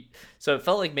 So it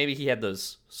felt like maybe he had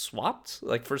those swapped.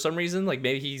 For some reason,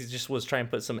 maybe he just was trying to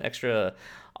put some extra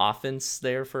offense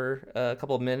there for a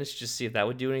couple of minutes, just see if that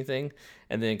would do anything,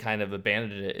 and then kind of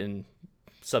abandoned it and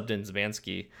subbed in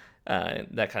Zemansky.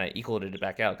 That kind of equaled it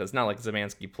back out, because it's not like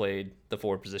Zemansky played the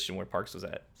forward position where Parks was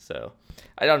at. So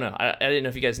I don't know. I didn't know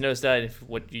if you guys noticed that,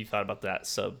 what you thought about that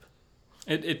sub.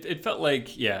 It felt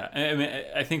like, yeah. I mean,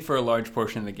 I think for a large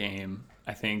portion of the game,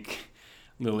 I think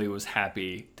Lily was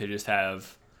happy to just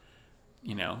have,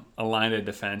 a line of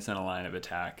defense and a line of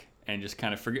attack, and just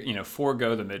kind of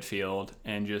forego the midfield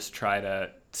and just try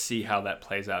to see how that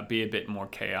plays out, be a bit more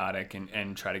chaotic,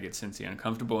 and try to get Cincy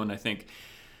uncomfortable. And I think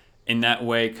in that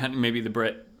way, kind of maybe the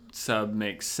Brett sub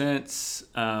makes sense.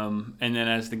 And then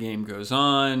as the game goes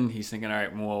on, he's thinking, all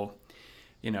right, well,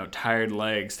 tired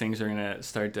legs, things are going to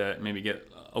start to maybe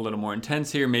get a little more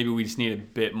intense here. Maybe we just need a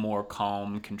bit more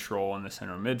calm control in the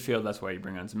center of midfield. That's why you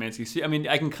bring on Zemansky. I mean,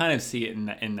 I can kind of see it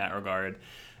in that regard.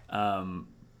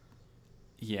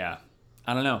 yeah,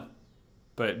 I don't know,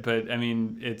 but I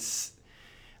mean, it's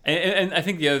and I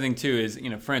think the other thing too is,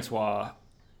 Francois.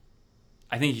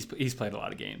 I think he's played a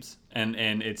lot of games, and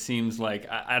it seems like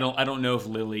I don't know if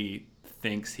Lilly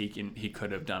thinks he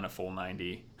could have done a full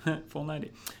 90 for the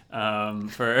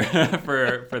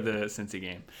Cincy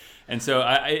game, and so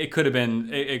it could have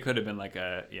been like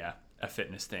a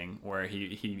fitness thing where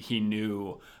he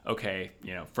knew, okay,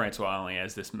 Francois only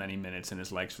has this many minutes in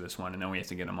his legs for this one, and then we have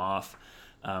to get him off.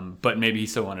 But maybe he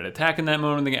still wanted to attack in that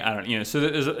moment of the game. I don't, so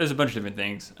there's a bunch of different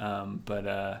things.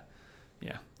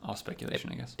 Yeah, all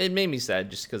speculation, I guess. It made me sad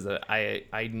just because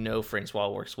I know Francois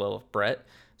works well with Brett,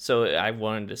 so I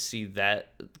wanted to see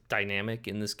that dynamic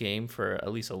in this game for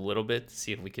at least a little bit to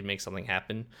see if we could make something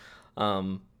happen.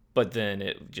 But then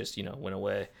it just went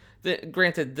away.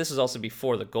 Granted, this is also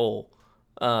before the goal,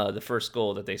 the first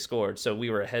goal that they scored, so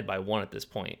we were ahead by 1 at this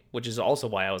point, which is also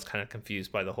why I was kind of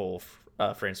confused by the whole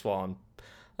Francois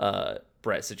and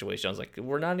Brett situation. I was like,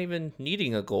 we're not even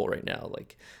needing a goal right now.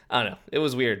 Like, I don't know, it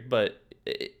was weird, but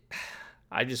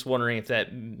I'm just wondering if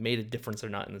that made a difference or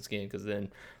not in this game, because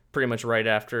then pretty much right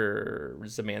after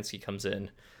Zemanski comes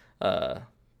in,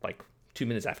 like 2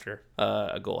 minutes after,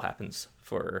 a goal happens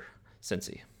for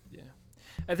Cincy. Yeah,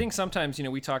 I think sometimes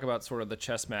we talk about sort of the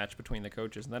chess match between the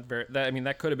coaches, and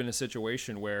that could have been a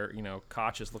situation where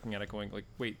Koch is looking at it going like,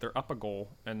 wait, they're up a goal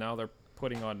and now they're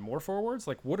putting on more forwards.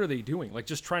 Like, what are they doing? Like,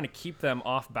 just trying to keep them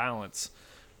off balance.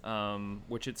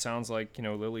 Which it sounds like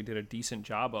Lilly did a decent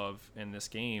job of in this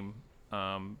game,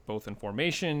 both in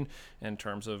formation, in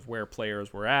terms of where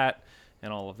players were at,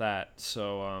 and all of that.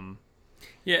 So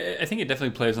yeah, I think it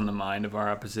definitely plays on the mind of our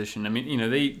opposition. I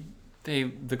mean,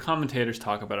 the commentators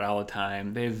talk about it all the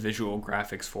time. They have visual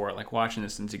graphics for it, like watching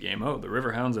this Cincy game. Oh, the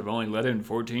Riverhounds have only let in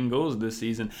 14 goals this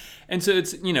season, and so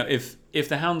it's if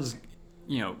the Hounds,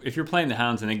 if you're playing the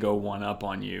Hounds and they go 1-up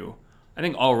on you, I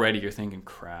think already you're thinking,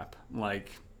 crap, like,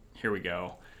 here we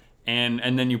go. And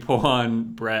then you pull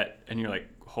on Brett and you're like,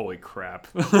 holy crap.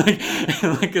 Like,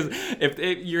 'cause if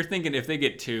you're thinking if they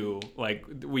get 2, like,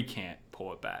 we can't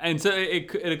pull it back. And so it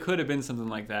could have been something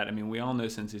like that. I mean, we all know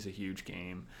Cincy's a huge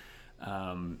game.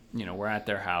 We're at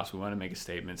their house. We want to make a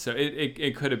statement. So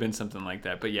it could have been something like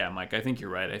that. But yeah, Mike, I think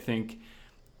you're right. I think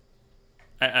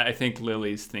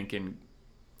Lilly's thinking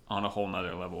on a whole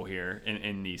nother level here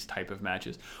in these type of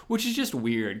matches, which is just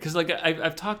weird because like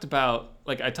I've talked about,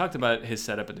 I talked about his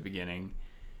setup at the beginning,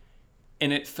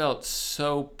 and it felt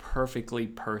so perfectly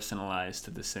personalized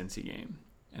to the Cincy game,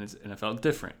 and it felt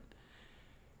different.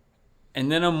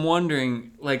 And then I'm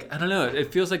wondering, like, I don't know,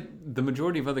 it feels like the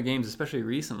majority of other games, especially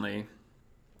recently,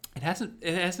 it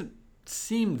hasn't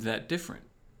seemed that different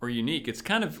or unique. It's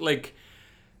kind of like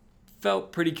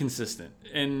felt pretty consistent,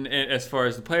 and as far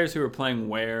as the players who are playing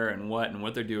where and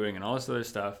what they're doing and all this other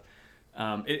stuff,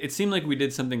 it seemed like we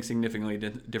did something significantly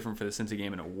different for the Cincy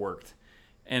game, and it worked.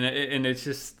 And it's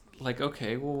just like,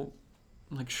 okay, well,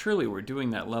 like, surely we're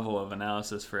doing that level of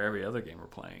analysis for every other game we're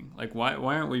playing. Like, why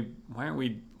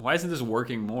isn't this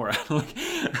working more?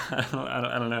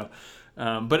 I don't know.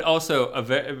 But also a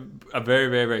very, very,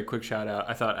 very quick shout out.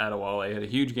 I thought Adewale had a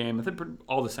huge game. I think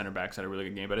all the center backs had a really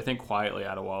good game, but I think quietly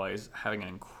Adewale is having an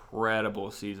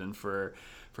incredible season for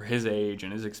his age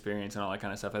and his experience and all that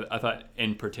kind of stuff. I thought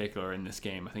in particular in this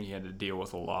game, I think he had to deal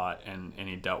with a lot, and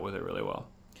he dealt with it really well.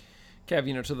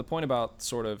 Kev, to the point about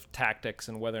sort of tactics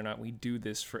and whether or not we do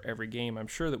this for every game, I'm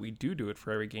sure that we do it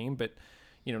for every game, but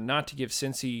not to give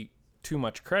Cincy too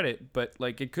much credit, but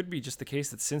like, it could be just the case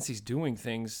that Cincy's doing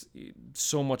things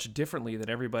so much differently than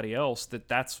everybody else that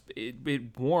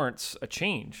it warrants a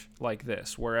change like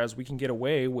this, whereas we can get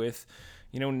away with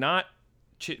not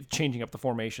changing up the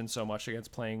formation so much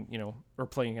against playing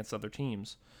against other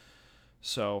teams.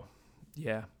 So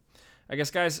yeah, I guess,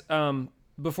 guys,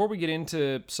 before we get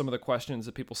into some of the questions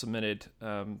that people submitted,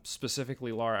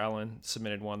 specifically Laura Allen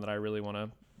submitted one that I really want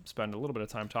to spend a little bit of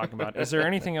time talking about. Is there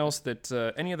anything else that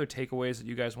any other takeaways that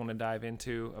you guys want to dive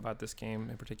into about this game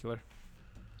in particular?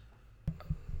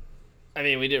 I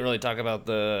mean, we didn't really talk about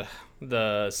the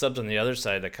subs on the other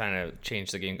side that kind of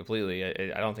changed the game completely.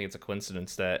 I don't think it's a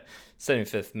coincidence that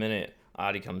 75th minute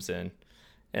Adi comes in,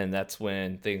 and that's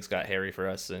when things got hairy for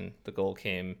us, and the goal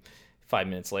came 5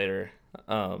 minutes later,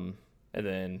 and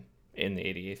then in the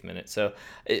 88th minute. So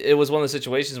it was one of the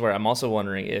situations where I'm also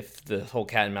wondering if the whole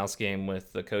cat and mouse game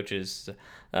with the coaches,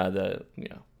 the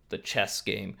chess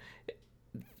game,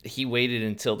 he waited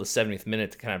until the 70th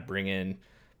minute to kind of bring in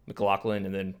McLaughlin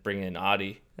and then bring in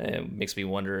Adi. And it makes me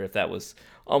wonder if that was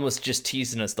almost just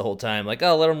teasing us the whole time. Like,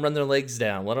 oh, let them run their legs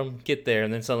down, let them get there.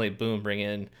 And then suddenly, boom, bring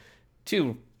in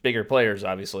two bigger players,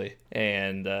 obviously.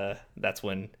 And that's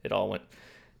when it all went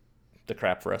to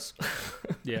crap for us.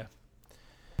 Yeah.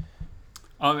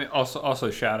 I mean, also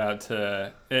shout out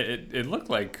to it looked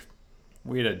like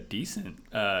we had a decent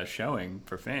showing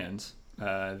for fans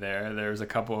there. There was a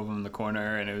couple of them in the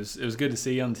corner, and it was good to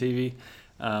see on TV.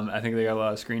 I think they got a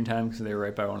lot of screen time because they were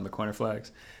right by one of the corner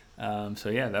flags. So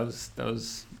yeah, that was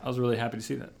I was really happy to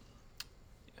see that.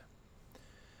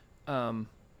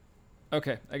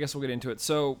 Okay, I guess we'll get into it.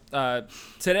 So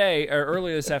today, or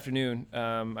earlier this afternoon,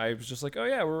 I was just like, oh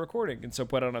yeah, we're recording. And so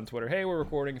put out on Twitter, hey, we're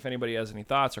recording. If anybody has any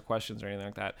thoughts or questions or anything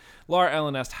like that. Laura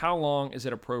Ellen asked, how long is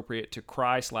it appropriate to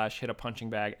cry/hit a punching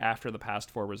bag after the past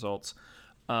 4 results?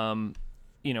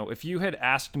 If you had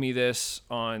asked me this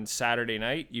on Saturday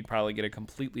night, you'd probably get a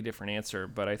completely different answer.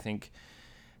 But I think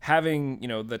having,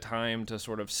 the time to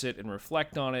sort of sit and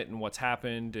reflect on it and what's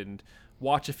happened and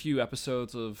watch a few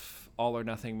episodes of All or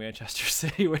Nothing Manchester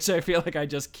City, which I feel like I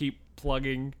just keep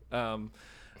plugging. Kev,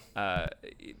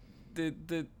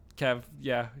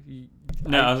 yeah.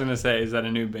 I was gonna say, is that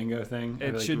a new bingo thing?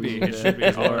 It Like should we be. need It to- should be.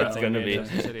 It's gonna be.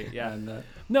 Manchester City, yeah. And,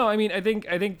 No, I mean, I think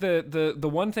the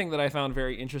one thing that I found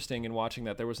very interesting in watching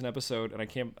that, there was an episode, and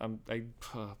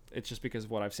it's just because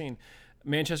of what I've seen.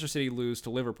 Manchester City lose to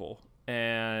Liverpool,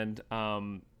 and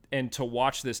to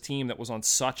watch this team that was on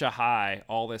such a high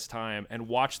all this time, and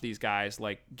watch these guys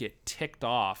like get ticked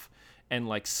off and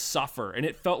like suffer, and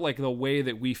it felt like the way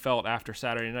that we felt after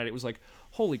Saturday night. It was like,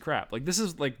 holy crap! Like, this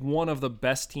is like one of the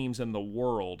best teams in the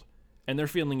world, and they're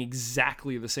feeling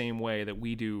exactly the same way that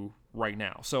we do right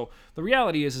now. So the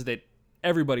reality is that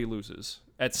everybody loses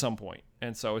at some point,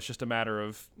 and so it's just a matter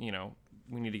of,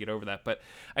 we need to get over that. But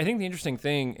I think the interesting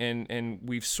thing, and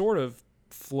we've sort of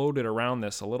floated around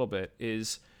this a little bit,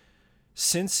 is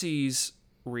Cincy's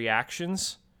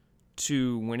reactions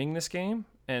to winning this game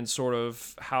and sort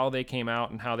of how they came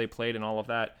out and how they played and all of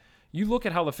that. You look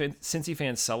at how the Cincy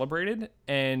fans celebrated,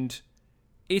 and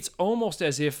it's almost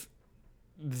as if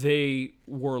they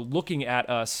were looking at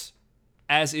us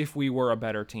as if we were a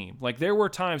better team. Like, there were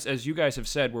times, as you guys have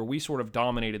said, where we sort of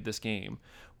dominated this game.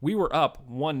 We were up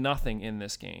 1-0 in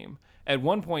this game. At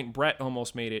one point, Brett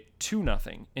almost made it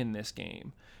 2-0 in this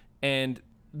game. And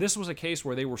this was a case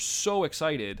where they were so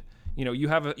excited. You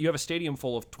have a stadium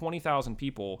full of 20,000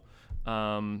 people.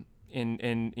 And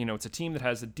it's a team that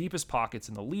has the deepest pockets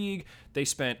in the league. They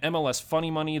spent MLS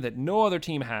funny money that no other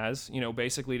team has,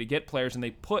 basically to get players, and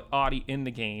they put Audi in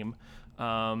the game.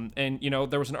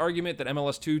 There was an argument that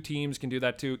MLS2 teams can do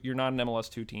that too. You're not an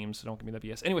MLS2 team, so don't give me that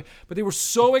BS. Anyway, but they were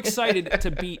so excited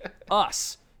to beat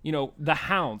us, the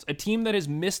Hounds, a team that has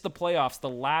missed the playoffs the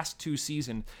last 2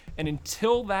 seasons. And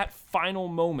until that final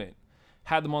moment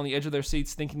had them on the edge of their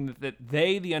seats thinking that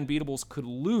they, the Unbeatables, could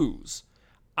lose.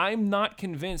 I'm not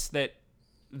convinced that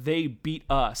they beat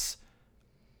us.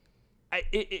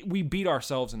 We beat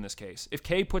ourselves in this case. If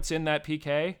Kay puts in that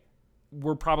PK,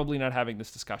 we're probably not having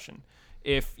this discussion.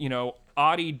 If,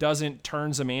 Audi doesn't turn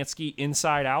Zemansky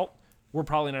inside out, we're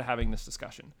probably not having this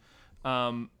discussion.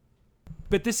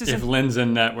 But this isn't... if Lynn's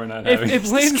in net, we're not having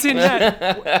If Lynn's in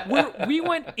net... We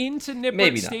went into Maybe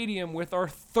Nippert not. Stadium with our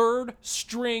 3rd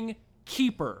string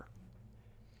keeper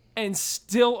and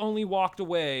still only walked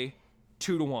away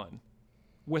 2-1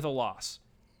 with a loss.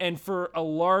 And for a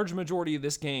large majority of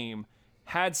this game,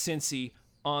 had Cincy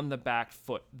on the back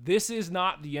foot. This is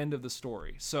not the end of the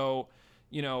story. So,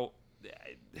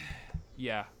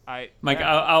 yeah, Mike,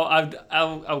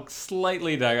 I'll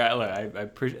slightly digress. Look, I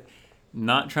appreciate.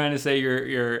 Not trying to say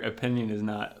your opinion is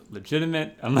not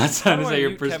legitimate. I'm not trying to say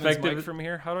your perspective from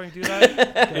here. How do I do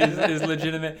that? is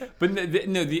legitimate. But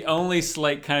no, the only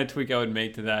slight kind of tweak I would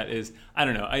make to that is, I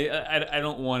don't know. I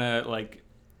don't want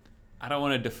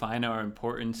to define our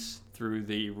importance through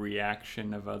the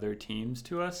reaction of other teams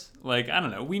to us. Like, I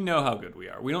don't know. We know how good we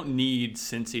are. We don't need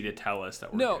Cincy to tell us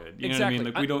that we're good. You know exactly.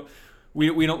 what I mean?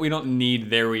 Like, we don't need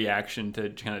their reaction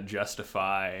to kind of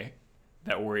justify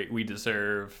that we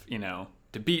deserve,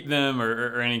 to beat them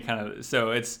or any kind of. So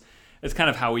it's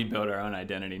kind of how we build our own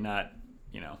identity, not.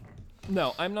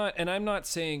 No, I'm not, and I'm not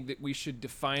saying that we should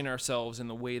define ourselves in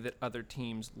the way that other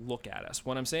teams look at us.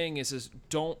 What I'm saying is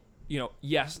don't.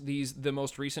 Yes, the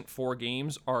most recent 4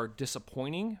 games are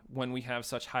disappointing when we have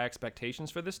such high expectations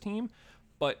for this team,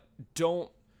 but don't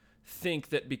think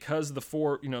that because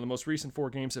the most recent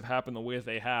 4 games have happened the way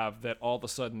they have, that all of a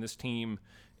sudden this team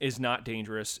is not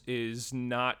dangerous, is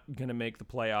not going to make the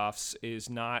playoffs,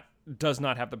 does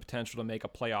not have the potential to make a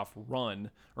playoff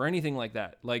run or anything like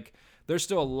that. Like, there's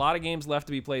still a lot of games left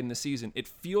to be played in the season. It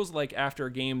feels like after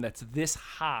a game that's this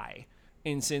high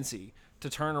in Cincy, to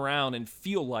turn around and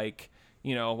feel like,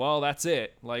 well, that's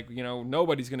it. Like,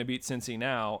 nobody's going to beat Cincy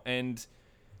now. And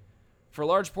for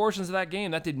large portions of that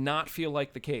game, that did not feel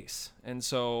like the case. And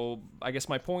so I guess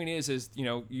my point is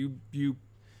you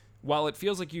while it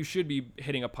feels like you should be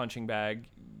hitting a punching bag,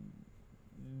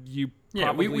 you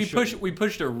probably we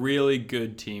pushed a really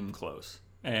good team close,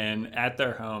 and at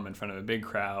their home in front of a big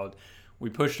crowd, we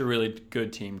pushed a really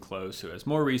good team close who has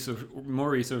more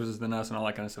resources than us and all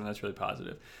that kind of stuff. And that's really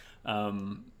positive.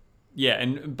 Yeah,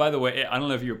 and by the way, I don't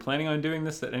know if you were planning on doing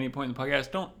this at any point in the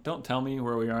podcast. Don't tell me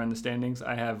where we are in the standings.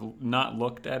 I have not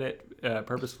looked at it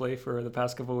purposefully for the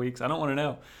past couple of weeks. I don't want to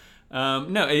know.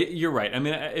 No, you're right. I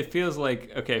mean, it feels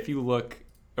like, okay, if you look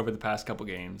over the past couple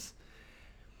games,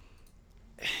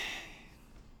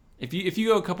 if you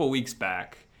go a couple weeks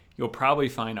back, you'll probably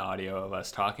find audio of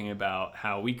us talking about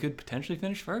how we could potentially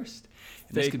finish first.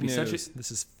 This could be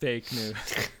this is fake news.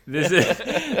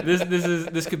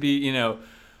 This could be,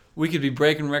 we could be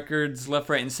breaking records left,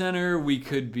 right, and center. We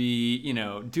could be,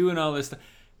 doing all this stuff.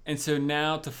 And so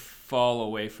now to fall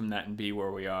away from that and be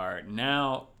where we are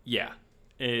now, yeah,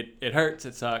 it hurts.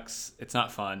 It sucks. It's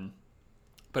not fun.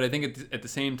 But I think at the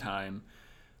same time,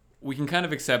 we can kind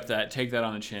of accept that, take that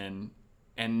on the chin,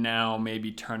 and now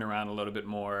maybe turn around a little bit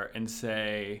more and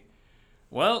say,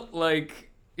 well,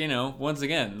 once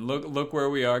again, look where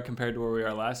we are compared to where we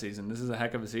are last season. This is a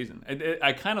heck of a season.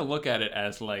 I kind of look at it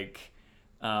as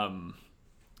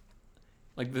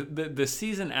the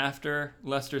season after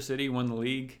Leicester City won the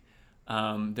league.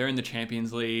 They're in the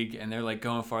Champions League and they're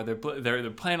going far. They're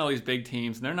playing all these big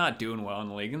teams and they're not doing well in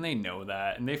the league and they know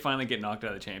that. And they finally get knocked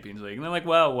out of the Champions League and they're like,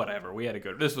 well, whatever. We had to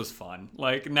go. This was fun.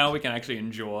 Now we can actually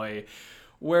enjoy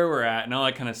where we're at and all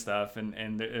that kind of stuff.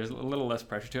 And there's a little less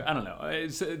pressure to it. I don't know.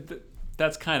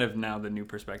 That's kind of now the new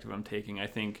perspective I'm taking. I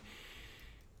think,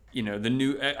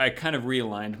 I kind of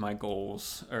realigned my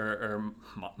goals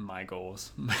my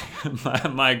goals,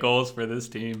 my goals for this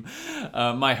team,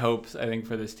 my hopes, I think,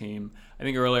 for this team. I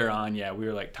think earlier on, yeah, we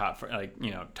were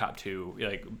top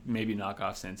two, maybe knock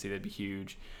off Cincy. That'd be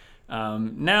huge.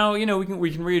 Now,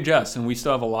 we can readjust and we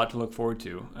still have a lot to look forward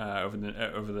to,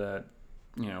 over the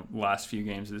last few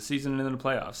games of the season and in the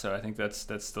playoffs. So I think that's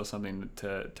still something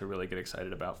to really get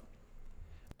excited about.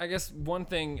 I guess one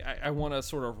thing I want to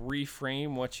sort of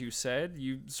reframe what you said.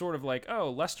 You sort of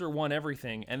Leicester won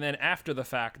everything. And then after the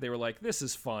fact, they were like, this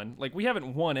is fun. We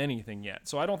haven't won anything yet.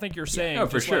 So I don't think you're saying... Oh,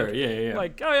 for sure. Yeah.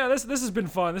 This has been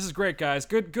fun. This is great, guys.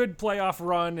 Good playoff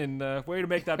run and way to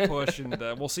make that push. And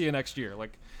we'll see you next year.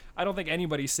 I don't think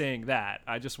anybody's saying that.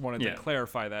 I just wanted to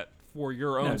clarify that for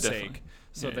your own sake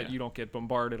so that you don't get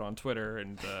bombarded on Twitter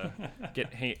and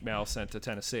get hate mail sent to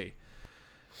Tennessee.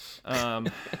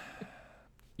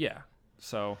 Yeah,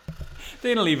 so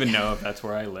they don't even know if that's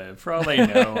where I live. For all they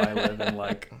know, I live in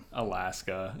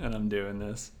Alaska, and I'm doing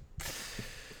this.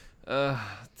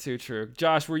 Too true.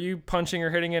 Josh, were you punching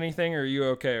or hitting anything, or are you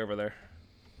okay over there?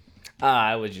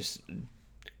 I was just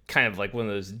kind of one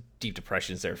of those deep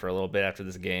depressions there for a little bit after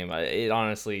this game. It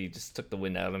honestly just took the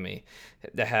wind out of me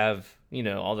to have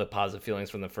all the positive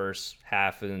feelings from the first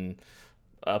half and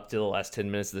up to the last 10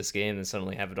 minutes of this game, and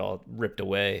suddenly have it all ripped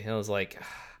away. And I was like.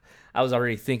 I was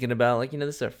already thinking about,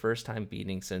 this is our first time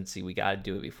beating Cincy. We got to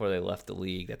do it before they left the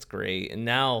league. That's great. And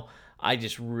now I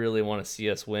just really want to see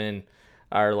us win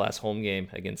our last home game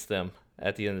against them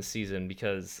at the end of the season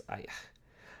because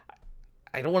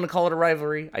I don't want to call it a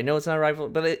rivalry. I know it's not a rivalry,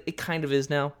 but it kind of is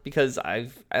now because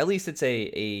at least it's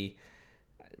a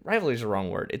rivalry is the wrong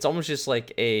word. It's almost just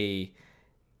like a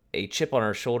chip on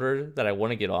our shoulder that I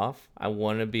want to get off. I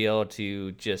want to be able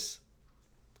to just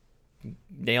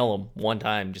nail them one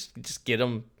time, just get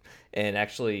them and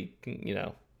actually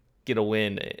get a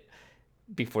win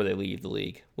before they leave the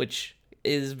league, which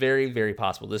is very, very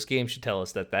possible. This game should tell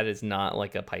us that is not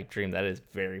a pipe dream. That is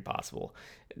very possible.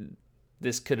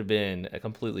 This could have been a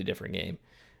completely different game,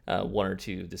 one or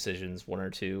two decisions, one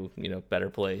or two better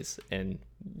plays, and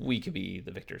we could be the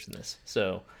victors in this.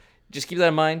 So just keep that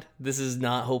in mind. This is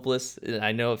not hopeless.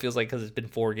 I know it feels like because it's been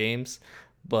 4 games,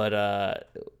 but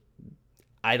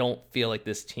I don't feel like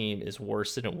this team is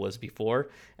worse than it was before,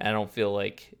 and I don't feel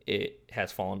like it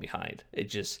has fallen behind. It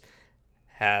just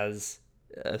has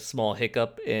a small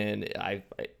hiccup, and at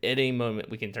any moment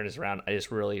we can turn this around. I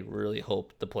just really, really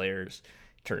hope the players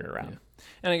turn it around. Yeah.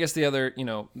 And I guess the other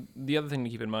thing to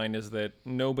keep in mind is that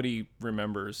nobody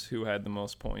remembers who had the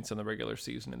most points in the regular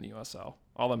season in the USL.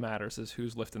 All that matters is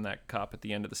who's lifting that cup at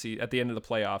the end of at the end of the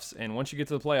playoffs. And once you get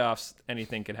to the playoffs,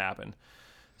 anything could happen.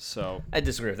 So I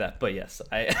disagree with that, but yes,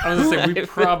 I was gonna say we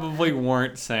probably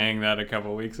weren't saying that a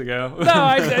couple of weeks ago.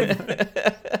 No,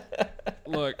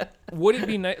 look, would it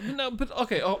be nice? No, but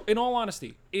okay. In all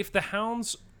honesty, if the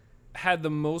Hounds had the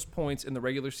most points in the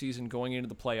regular season going into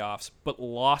the playoffs, but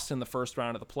lost in the first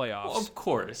round of the playoffs. Well, of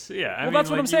course, yeah. I Well, mean, that's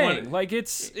what I'm like, you saying. wanna- Like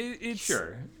it's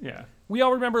Sure, yeah. We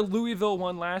all remember Louisville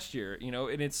won last year,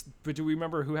 but do we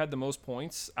remember who had the most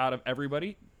points out of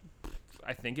everybody?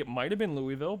 I think it might have been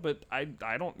Louisville, but I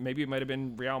don't. Maybe it might have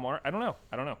been Real Madrid. I don't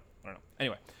know.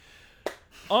 Anyway,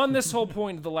 on this whole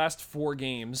point of the last 4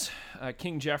 games,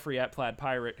 King Jeffrey at Plaid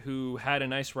Pirate, who had a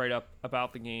nice write-up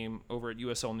about the game over at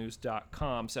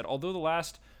uslnews.com, said, although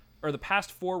the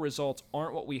past 4 results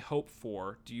aren't what we hoped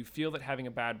for, do you feel that having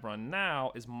a bad run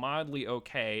now is mildly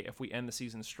okay if we end the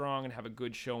season strong and have a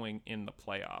good showing in the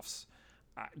playoffs?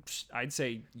 I'd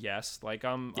say yes. Like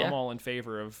I'm all in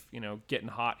favor of, getting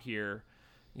hot here.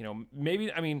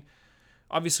 Maybe,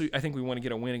 obviously I think we want to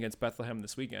get a win against Bethlehem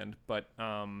this weekend, but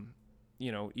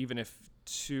even if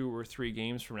 2 or 3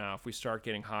 games from now, if we start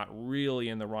getting hot really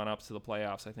in the run-ups to the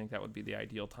playoffs, I think that would be the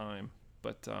ideal time.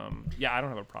 But I don't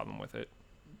have a problem with it.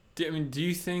 Do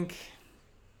you think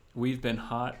we've been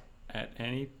hot at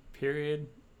any period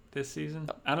this season?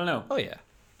 I don't know. Oh yeah,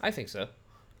 I think so.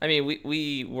 I mean,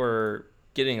 we were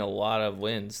getting a lot of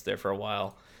wins there for a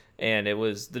while, and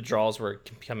the draws were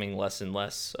becoming less and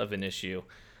less of an issue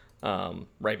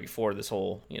right before this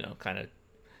whole kind of,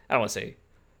 I don't want to say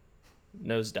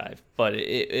nosedive, but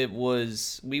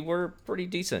we were pretty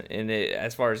decent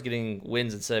as far as getting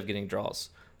wins instead of getting draws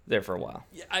there for a while.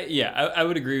 I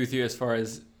would agree with you as far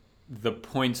as the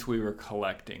points we were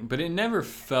collecting, but it never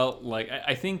felt like,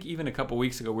 I think even a couple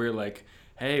weeks ago we were like,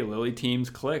 hey, Lily teams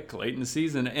click late in the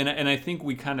season, and I think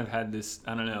we kind of had this,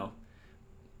 I don't know.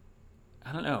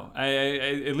 I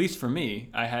at least for me,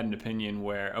 I had an opinion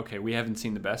where, okay, we haven't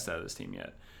seen the best out of this team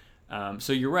yet.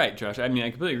 So you're right, Josh. I mean, I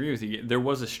completely agree with you. There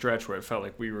was a stretch where it felt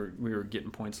like we were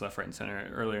getting points left, right, and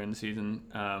center earlier in the season.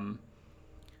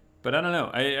 But I don't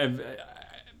know.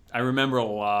 I remember a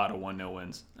lot of 1-0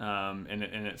 wins, and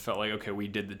it felt like, okay, we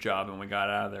did the job and we got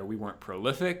out of there. We weren't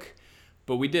prolific,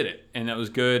 but we did it, and that was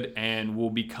good, and we'll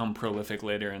become prolific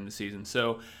later in the season.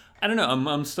 So I don't know.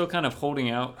 I'm still kind of holding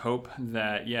out hope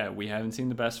that, we haven't seen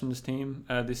the best from this team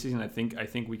this season. I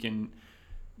think we can.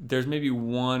 There's maybe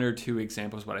 1 or 2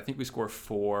 examples, but I think we scored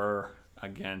 4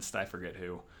 against, I forget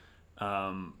who.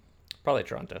 Probably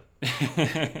Toronto.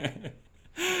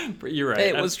 But you're right. Hey,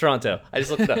 it was Toronto. I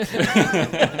just looked it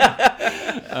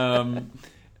up.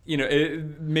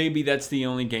 Maybe that's the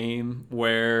only game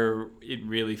where it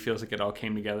really feels like it all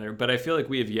came together. But I feel like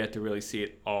we have yet to really see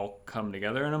it all come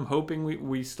together, and I'm hoping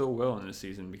we still will in this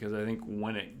season, because I think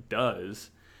when it does,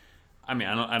 I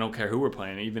don't care who we're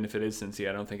playing, even if it is Cincy.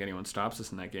 I don't think anyone stops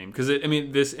us in that game, because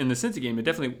this in the Cincy game, it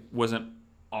definitely wasn't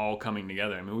all coming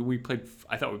together. I mean,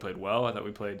 I thought we played well. I thought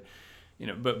we played,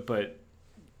 but.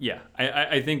 Yeah,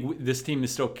 I think this team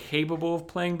is still capable of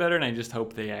playing better, and I just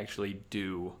hope they actually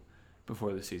do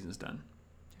before the season's done.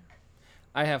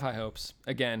 I have high hopes.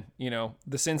 Again,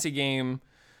 the Cincy game,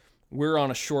 we're on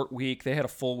a short week. They had a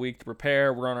full week to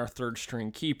prepare. We're on our 3rd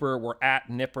string keeper. We're at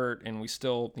Nippert, and we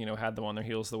still, had them on their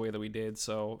heels the way that we did.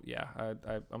 So, yeah,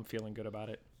 I'm feeling good about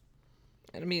it.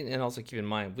 And also keep in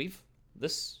mind,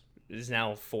 this is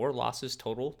now 4 losses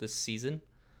total this season.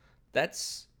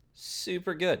 That's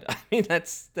super good. I mean,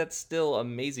 that's still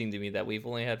amazing to me that we've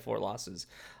only had 4 losses.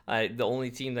 The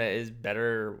only team that is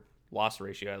better loss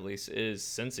ratio, at least, is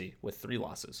Cincy with 3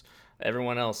 losses.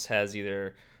 Everyone else has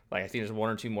either, I think there's 1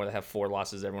 or 2 more that have 4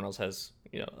 losses. Everyone else has,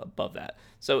 above that.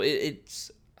 So it's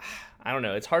I don't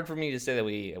know. It's hard for me to say that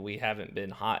we haven't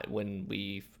been hot when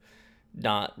we've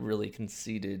not really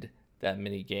conceded that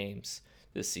many games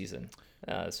this season.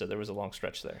 So there was a long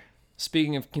stretch there.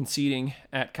 Speaking of conceding,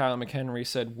 at Kyle McHenry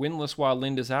said, winless while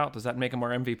Linda's out. Does that make him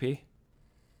our MVP?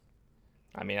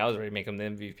 I mean, I was ready to make him the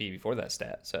MVP before that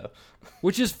stat. So,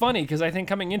 which is funny, because I think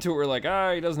coming into it, we're like,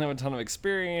 he doesn't have a ton of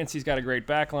experience. He's got a great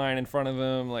back line in front of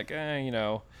him. Like,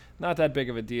 not that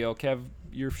big of a deal. Kev,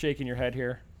 you're shaking your head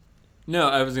here. No,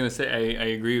 I was going to say I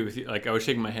agree with you. Like, I was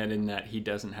shaking my head in that he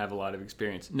doesn't have a lot of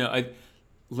experience. No,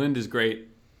 Linda's great.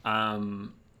 I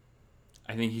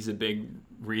think he's a big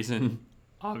reason.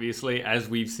 Obviously, as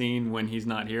we've seen when he's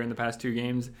not here in the past 2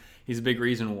 games, he's a big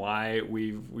reason why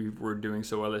we were doing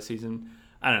so well this season.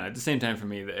 I don't know. At the same time, for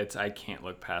me, I can't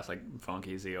look past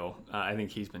Funky Zeal. I think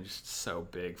he's been just so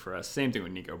big for us. Same thing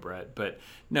with Nico Brett. But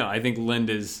no, I think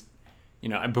Linda's.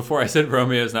 Before I said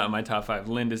Romeo's not in my top 5,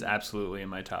 Linda's absolutely in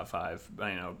my top 5.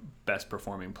 Best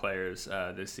performing players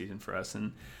this season for us.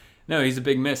 And no, he's a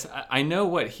big miss. I know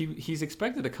what he's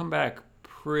expected to come back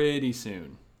pretty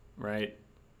soon, right?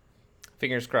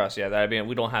 Fingers crossed. Yeah,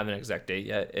 we don't have an exact date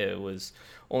yet. It was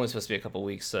only supposed to be a couple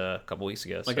weeks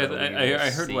ago. So I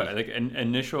heard what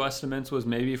initial estimates was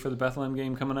maybe for the Bethlehem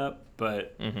game coming up,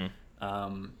 but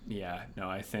Yeah, no,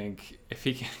 I think if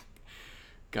he can,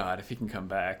 God, if he can come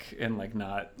back and like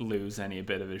not lose any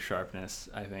bit of his sharpness,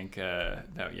 I think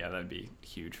that'd be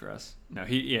huge for us. No,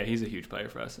 he's a huge player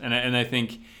for us, and I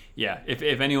think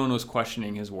if anyone was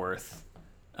questioning his worth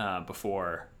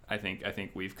before, I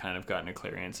think we've kind of gotten a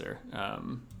clear answer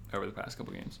over the past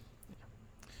couple games.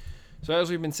 So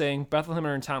as we've been saying, Bethlehem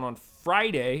are in town on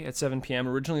Friday at 7 p.m.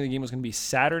 Originally, the game was going to be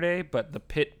Saturday, but the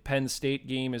Pitt-Penn State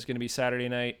game is going to be Saturday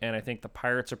night, and I think the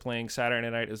Pirates are playing Saturday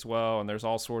night as well, and there's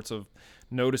all sorts of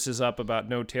notices up about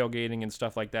no tailgating and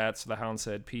stuff like that, so the Hound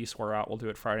said, peace, we're out, we'll do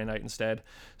it Friday night instead.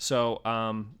 So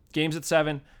games at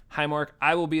 7. Hi, Mark.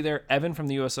 I will be there. Evan from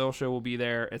the USL show will be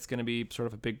there. It's going to be sort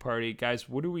of a big party. Guys,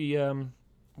 what do we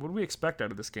expect out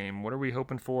of this game? What are we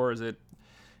hoping for? Is it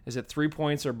 3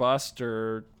 points or bust,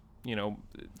 or...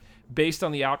 based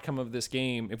on the outcome of this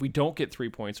game, if we don't get 3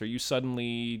 points, are you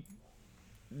suddenly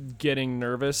getting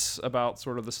nervous about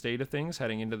sort of the state of things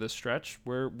heading into this stretch?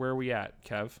 Where are we at,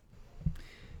 Kev?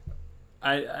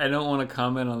 I don't want to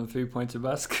comment on the 3 points or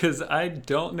bust because I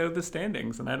don't know the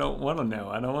standings and I don't want to know.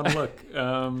 I don't want to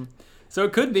look. So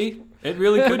it could be. It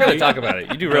really could be. Talk about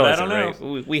it. You do realize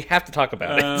right? We have to talk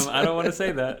about it. I don't want to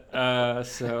say that.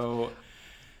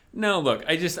 No, look,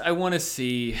 I want to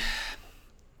see...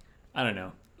 I don't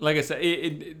know. Like I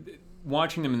said,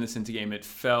 watching them in the Cincy game, it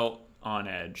felt on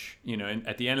edge. And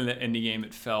at the end of the indie game,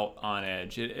 it felt on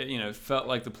edge. It felt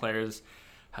like the players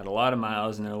had a lot of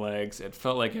miles in their legs. It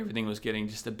felt like everything was getting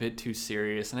just a bit too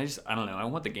serious. And I don't know. I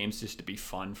want the games just to be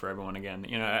fun for everyone again.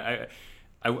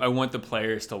 I want the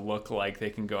players to look like they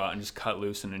can go out and just cut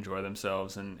loose and enjoy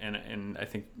themselves. And I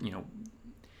think,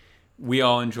 we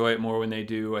all enjoy it more when they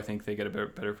do. I think they get a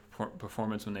better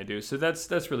performance when they do. So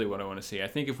that's really what I want to see. I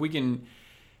think if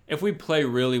we play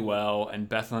really well and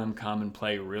Bethlehem come and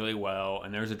play really well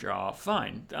and there's a draw,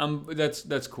 fine.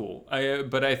 That's cool.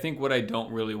 But I think what I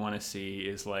don't really want to see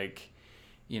is like,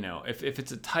 if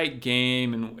it's a tight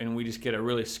game and we just get a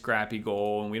really scrappy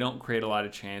goal and we don't create a lot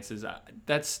of chances,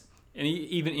 and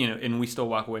we still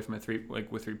walk away from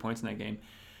with 3 points in that game.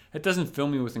 It doesn't fill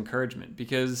me with encouragement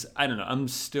because, I don't know, I'm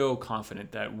still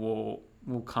confident that we'll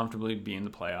comfortably be in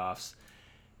the playoffs.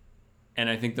 And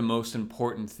I think the most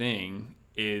important thing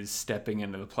is stepping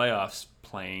into the playoffs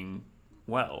playing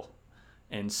well.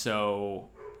 And so,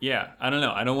 I don't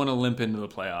know. I don't want to limp into the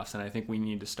playoffs, and I think we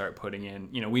need to start putting in,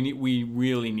 we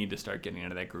really need to start getting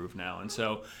into that groove now. And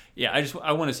so,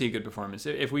 I want to see a good performance.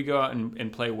 If we go out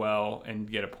and play well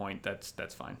and get a point,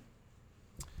 that's fine.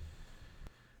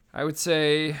 I would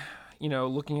say,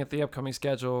 looking at the upcoming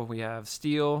schedule, we have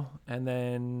Steel, and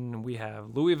then we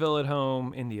have Louisville at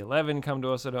home. Indy 11 come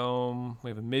to us at home. We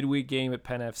have a midweek game at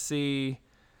Penn FC.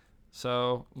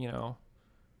 So,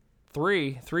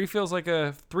 3 feels like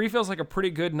a pretty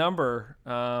good number,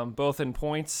 both in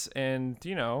points and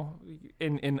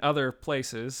in other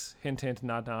places. Hint, hint,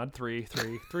 nod, nod. 3.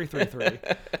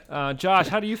 Josh,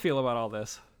 how do you feel about all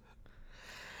this?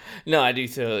 No, I do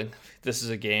think this is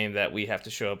a game that we have to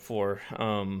show up for.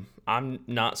 I'm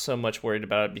not so much worried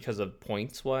about it because of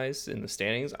points-wise in the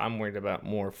standings. I'm worried about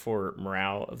more for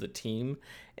morale of the team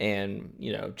and,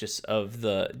 just of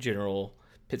the general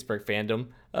Pittsburgh fandom.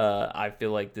 I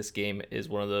feel like this game is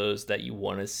one of those that you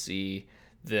want to see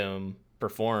them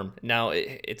perform. Now,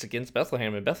 it's against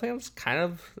Bethlehem, and Bethlehem's kind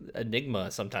of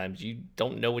enigma sometimes. You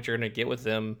don't know what you're going to get with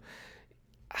them.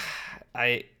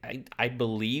 I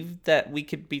believe that we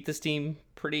could beat this team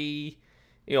pretty,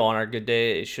 on our good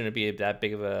day. It shouldn't be that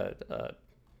big of a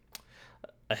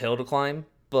hill to climb,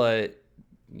 but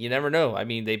you never know. I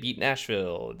mean, they beat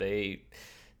Nashville. They've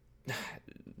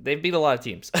beat a lot of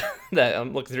teams that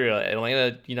I'm looking through.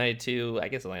 Atlanta United too. I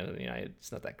guess Atlanta United,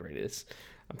 it's not that great.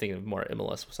 I'm thinking of more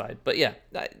MLS side, but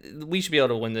we should be able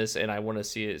to win this, and I want to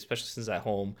see it, especially since at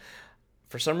home.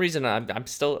 For some reason, I'm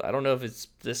still, I don't know if it's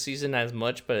this season as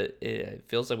much, but it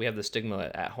feels like we have the stigma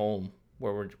at home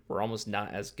where we're almost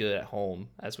not as good at home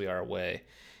as we are away.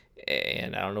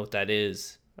 And I don't know what that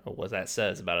is or what that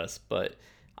says about us, but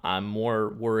I'm more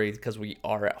worried because we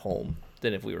are at home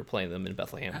than if we were playing them in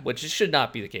Bethlehem, which it should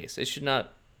not be the case. It should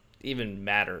not even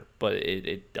matter, but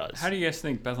it does. How do you guys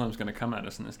think Bethlehem's going to come at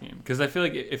us in this game? Because I feel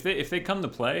like if they come to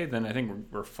play, then I think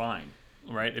we're fine.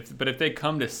 Right, but if they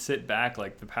come to sit back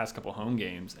like the past couple home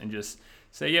games and just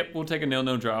say, "Yep, we'll take a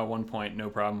 0-0 draw, 1 point, no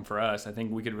problem for us," I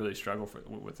think we could really struggle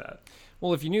with that.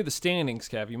 Well, if you knew the standings,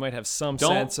 Kev, you might have some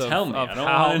sense of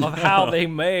how they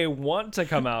may want to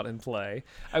come out and play.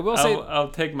 I will say, say, I'll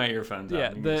take my earphones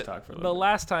out. And just talk for a little the bit.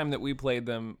 last time that we played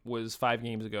them was 5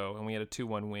 games ago, and we had a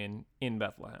 2-1 win in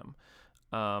Bethlehem.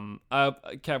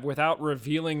 Kev, without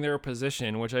revealing their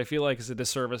position, which I feel like is a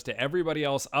disservice to everybody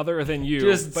else other than you.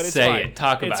 Just but it's say fine. it.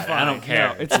 Talk It's about it. fine. I don't care.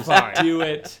 No, it's fine. Do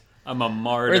it. I'm a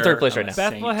martyr. We're in third place I'm right a now.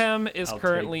 saint. Bethlehem is I'll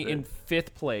currently take in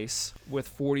 5th place with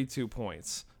 42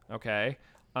 points. Okay.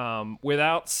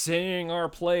 Without saying our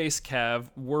place, Kev,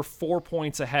 we're 4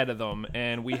 points ahead of them,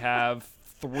 and we have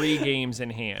 3 games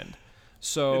in hand.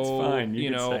 So It's fine. You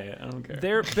can know, say it. I don't care.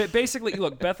 they're basically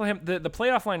look. Bethlehem. The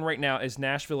playoff line right now is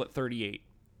Nashville at 38.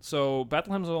 So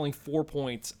Bethlehem's only 4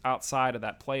 points outside of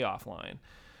that playoff line.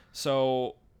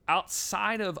 So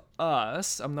outside of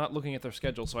us, I'm not looking at their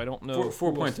schedule, so I don't know.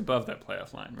 Four points above that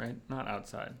playoff line, right? Not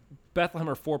outside. Bethlehem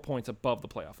are 4 points above the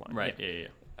playoff line. Right. Yeah.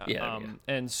 Yeah.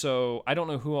 And so I don't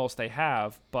know who else they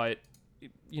have, but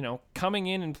you know, coming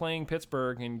in and playing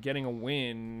Pittsburgh and getting a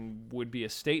win would be a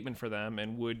statement for them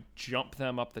and would jump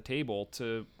them up the table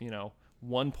to,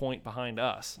 1 point behind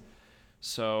us.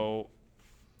 So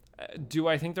do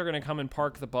I think they're going to come and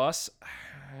park the bus?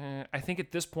 I think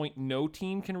at this point, no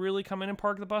team can really come in and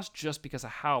park the bus just because of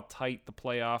how tight the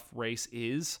playoff race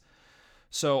is.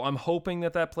 So I'm hoping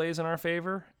that plays in our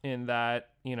favor in that,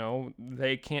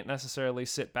 they can't necessarily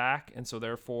sit back. And so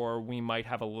therefore we might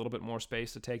have a little bit more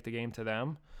space to take the game to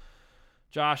them.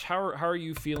 Josh, how are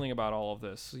you feeling about all of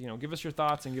this? Give us your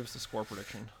thoughts and give us the score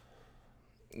prediction.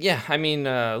 Yeah, I mean,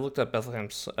 I looked up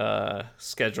Bethlehem's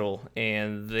schedule,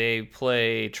 and they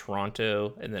play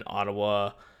Toronto and then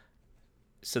Ottawa.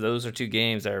 So those are 2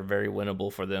 games that are very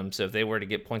winnable for them. So if they were to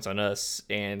get points on us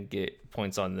and get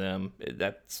points on them,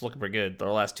 that's looking pretty good. Their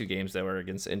last 2 games that were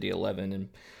against Indy 11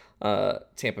 and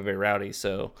Tampa Bay Rowdy.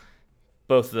 So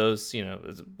both of those,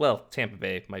 Tampa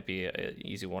Bay might be an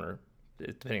easy one, or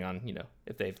depending on,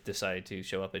 if they've decided to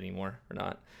show up anymore or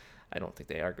not. I don't think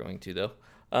they are going to, though.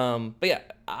 But yeah,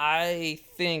 I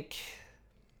think,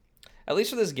 at least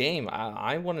for this game,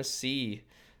 I want to see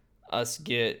us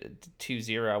get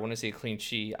 2-0. I want to see a clean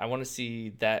sheet. I want to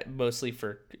see that mostly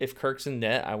for, if Kirk's in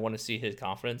net, I want to see his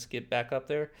confidence get back up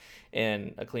there,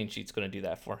 and a clean sheet's going to do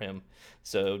that for him.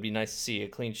 So it would be nice to see a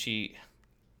clean sheet.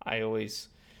 I always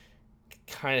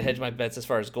kind of hedge my bets as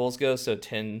far as goals go, so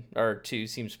 10 or 2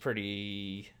 seems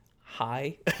pretty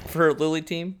high for a Lily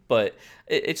team, but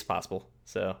it's possible.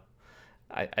 So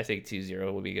I think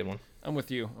 2-0 would be a good one. I'm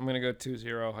with you. I'm going to go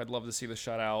 2-0. I'd love to see the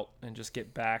shutout and just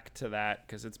get back to that,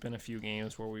 because it's been a few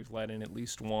games where we've let in at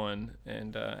least one.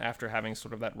 And after having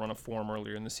sort of that run of form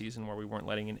earlier in the season where we weren't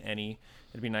letting in any,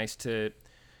 it'd be nice to,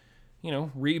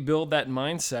 rebuild that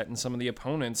mindset in some of the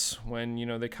opponents when,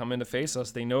 they come in to face us.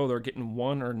 They know they're getting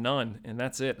one or none, and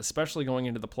that's it, especially going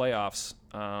into the playoffs.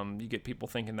 You get people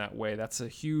thinking that way. That's a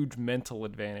huge mental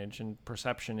advantage, and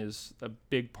perception is a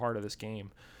big part of this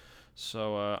game.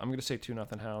 So I'm going to say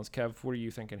 2-0 Hounds. Kev, what are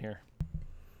you thinking here?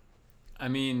 I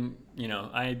mean,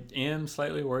 I am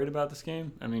slightly worried about this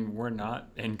game. I mean, we're not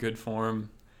in good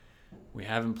form. We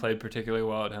haven't played particularly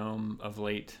well at home of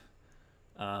late.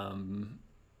 Yeah.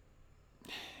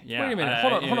 Wait a minute.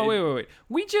 Hold on. Wait.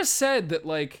 We just said that,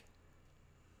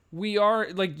 we are,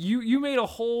 you made a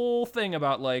whole thing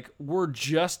about, we're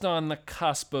just on the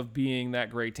cusp of being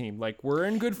that great team. We're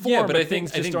in good form, but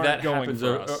things just aren't that going happens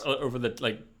for us. over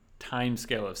the, time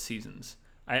scale of seasons.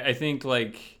 I think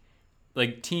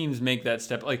teams make that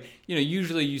step.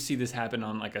 Usually you see this happen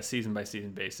on a season by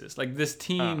season basis. This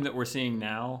team that we're seeing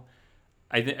now,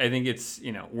 I think it's,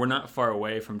 we're not far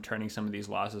away from turning some of these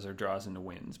losses or draws into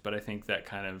wins, but I think that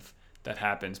that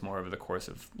happens more over the course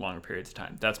of longer periods of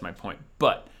time. That's my point.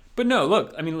 But no,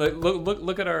 look, I mean,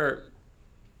 look at our,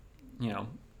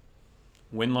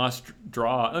 win-loss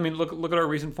draw. I mean, look at our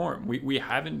recent form. We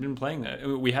haven't been playing that.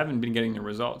 We haven't been getting the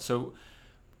results. So,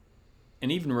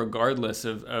 and even regardless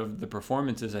of the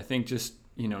performances, I think just,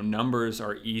 numbers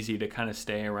are easy to kind of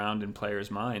stay around in players'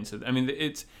 minds. So, I mean,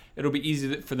 it'll be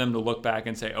easy for them to look back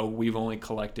and say, oh, we've only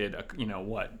collected,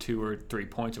 2 or 3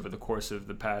 points over the course of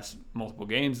the past multiple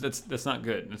games. That's not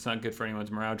good. It's not good for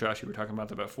anyone's morale. Josh, you were talking about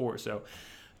that before. So,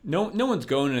 no one's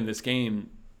going into this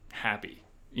game happy.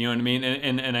 You know what I mean?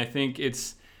 And I think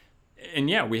it's, and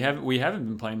yeah, we haven't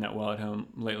been playing that well at home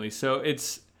lately. So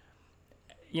it's,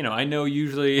 I know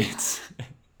usually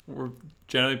we're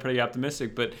generally pretty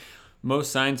optimistic, but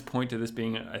most signs point to this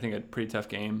being, I think, a pretty tough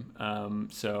game.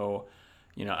 So,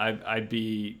 I'd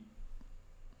be,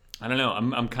 I don't know.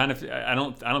 I'm kind of, I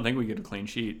don't think we get a clean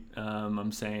sheet.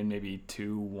 I'm saying maybe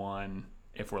 2-1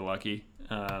 if we're lucky.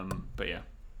 But yeah.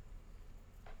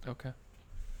 Okay.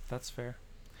 That's fair.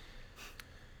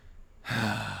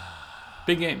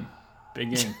 Big game.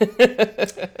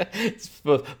 It's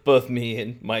both me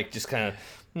and Mike just kind of.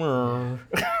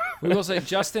 We will say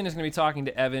Justin is going to be talking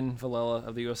to Evan Villela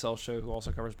of the USL show, who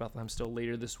also covers Bethlehem still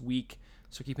later this week.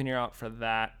 So keep an ear out for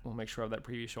that. We'll make sure I have that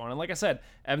preview show on. And like I said,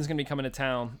 Evan's going to be coming to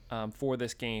town for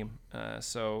this game.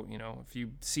 So, if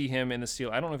you see him in the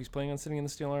Steel, I don't know if he's planning on sitting in the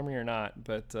Steel Army or not,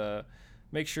 but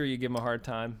make sure you give him a hard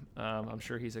time. I'm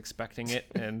sure he's expecting it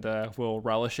and will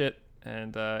relish it.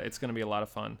 And it's going to be a lot of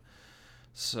fun.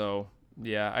 So,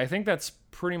 yeah, I think that's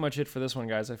pretty much it for this one,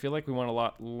 guys. I feel like we went a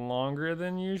lot longer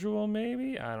than usual,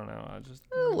 maybe. I don't know. Just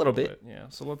a little bit. Yeah.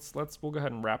 So we'll go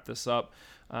ahead and wrap this up.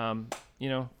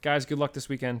 Guys, good luck this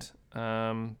weekend.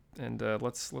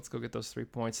 Let's go get those 3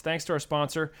 points. Thanks to our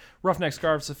sponsor, Roughneck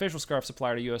Scarves, official scarf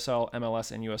supplier to USL,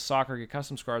 MLS, and US Soccer. Get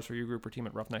custom scarves for your group or team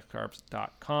at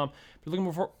roughneckscarves.com.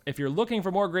 If you're looking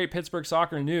for more great Pittsburgh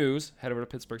soccer news, head over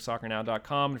to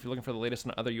pittsburghsoccernow.com. And if you're looking for the latest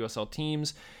on other USL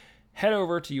teams, head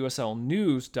over to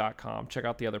uslnews.com. Check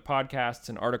out the other podcasts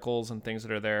and articles and things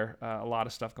that are there. A lot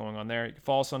of stuff going on there. You can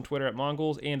follow us on Twitter at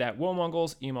Mongols and at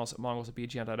WoMongols. Email us at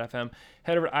mongols@bgn.fm.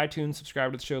 Head over to iTunes,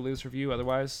 subscribe to the show, leave us a review.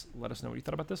 Otherwise, let us know what you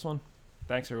thought about this one.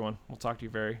 Thanks, everyone. We'll talk to you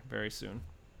very, very soon.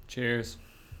 Cheers.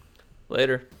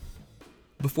 Later.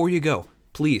 Before you go,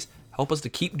 please help us to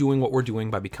keep doing what we're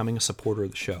doing by becoming a supporter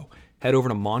of the show. Head over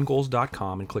to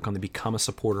mongols.com and click on the Become a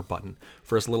Supporter button.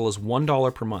 For as little as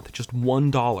 $1 per month, just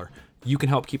 $1, you can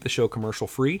help keep the show commercial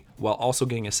free while also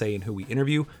getting a say in who we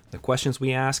interview, the questions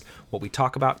we ask, what we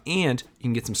talk about, and you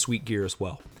can get some sweet gear as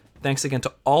well. Thanks again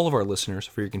to all of our listeners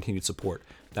for your continued support.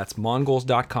 That's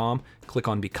mongols.com. Click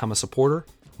on Become a Supporter.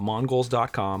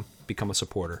 Mongols.com. Become a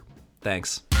supporter.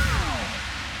 Thanks.